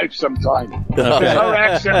to your wife sometime. Her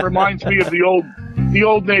accent reminds me of the old the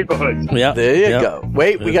old neighborhood. Yeah. There you go.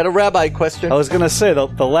 Wait, we got a rabbi question. I was going to say, the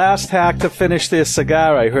last hack to finish their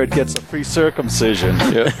cigar, I heard, gets a free circumcision.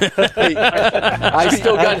 I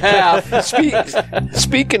still got half.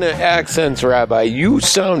 Speaking of accents, Rabbi, you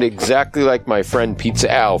sound exactly like my friend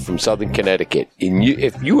Pizza Al from Southern Connecticut. And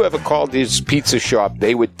if you ever called his pizza shop,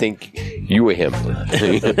 they would think you were him.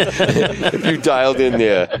 If you dialed in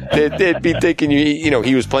there, they'd be thinking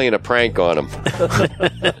he was playing a prank on him.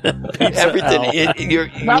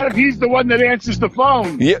 Everything. Not if he's the one that answers the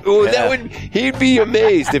phone. Yeah, well, he'd be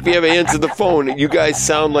amazed if he ever answered the phone. You guys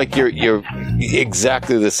sound like you're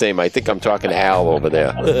exactly the same. I think I'm talking to Al over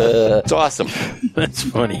there. It's awesome. That's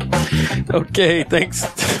funny. Okay, thanks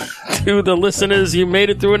to the listeners. You made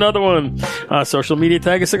it through another one. Social media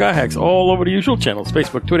tag is Cigar Hacks all over the usual channels: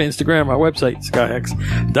 Facebook, Twitter, Instagram, our website,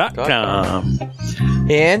 cigarhacks.com.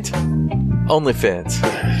 And OnlyFans.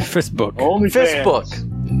 Facebook. Fistbook.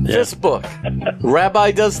 Yeah. Fistbook.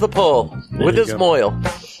 Rabbi does the pull with you his go. moil.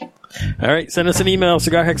 All right, send us an email,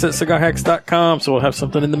 cigarhacks@cigarhacks.com, so we'll have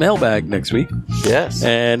something in the mailbag next week. Yes.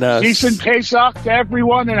 And Decent Pesach to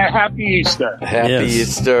everyone and a happy Easter. Happy Yes.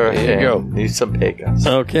 Easter. There you go. Need some pagans.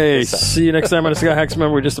 okay, see you next time on the Cigar Hacks.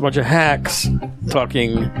 Remember, we're just a bunch of hacks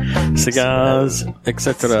talking cigars,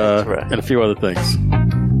 etc., and a few other things.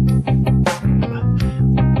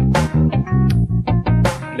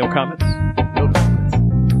 No comments?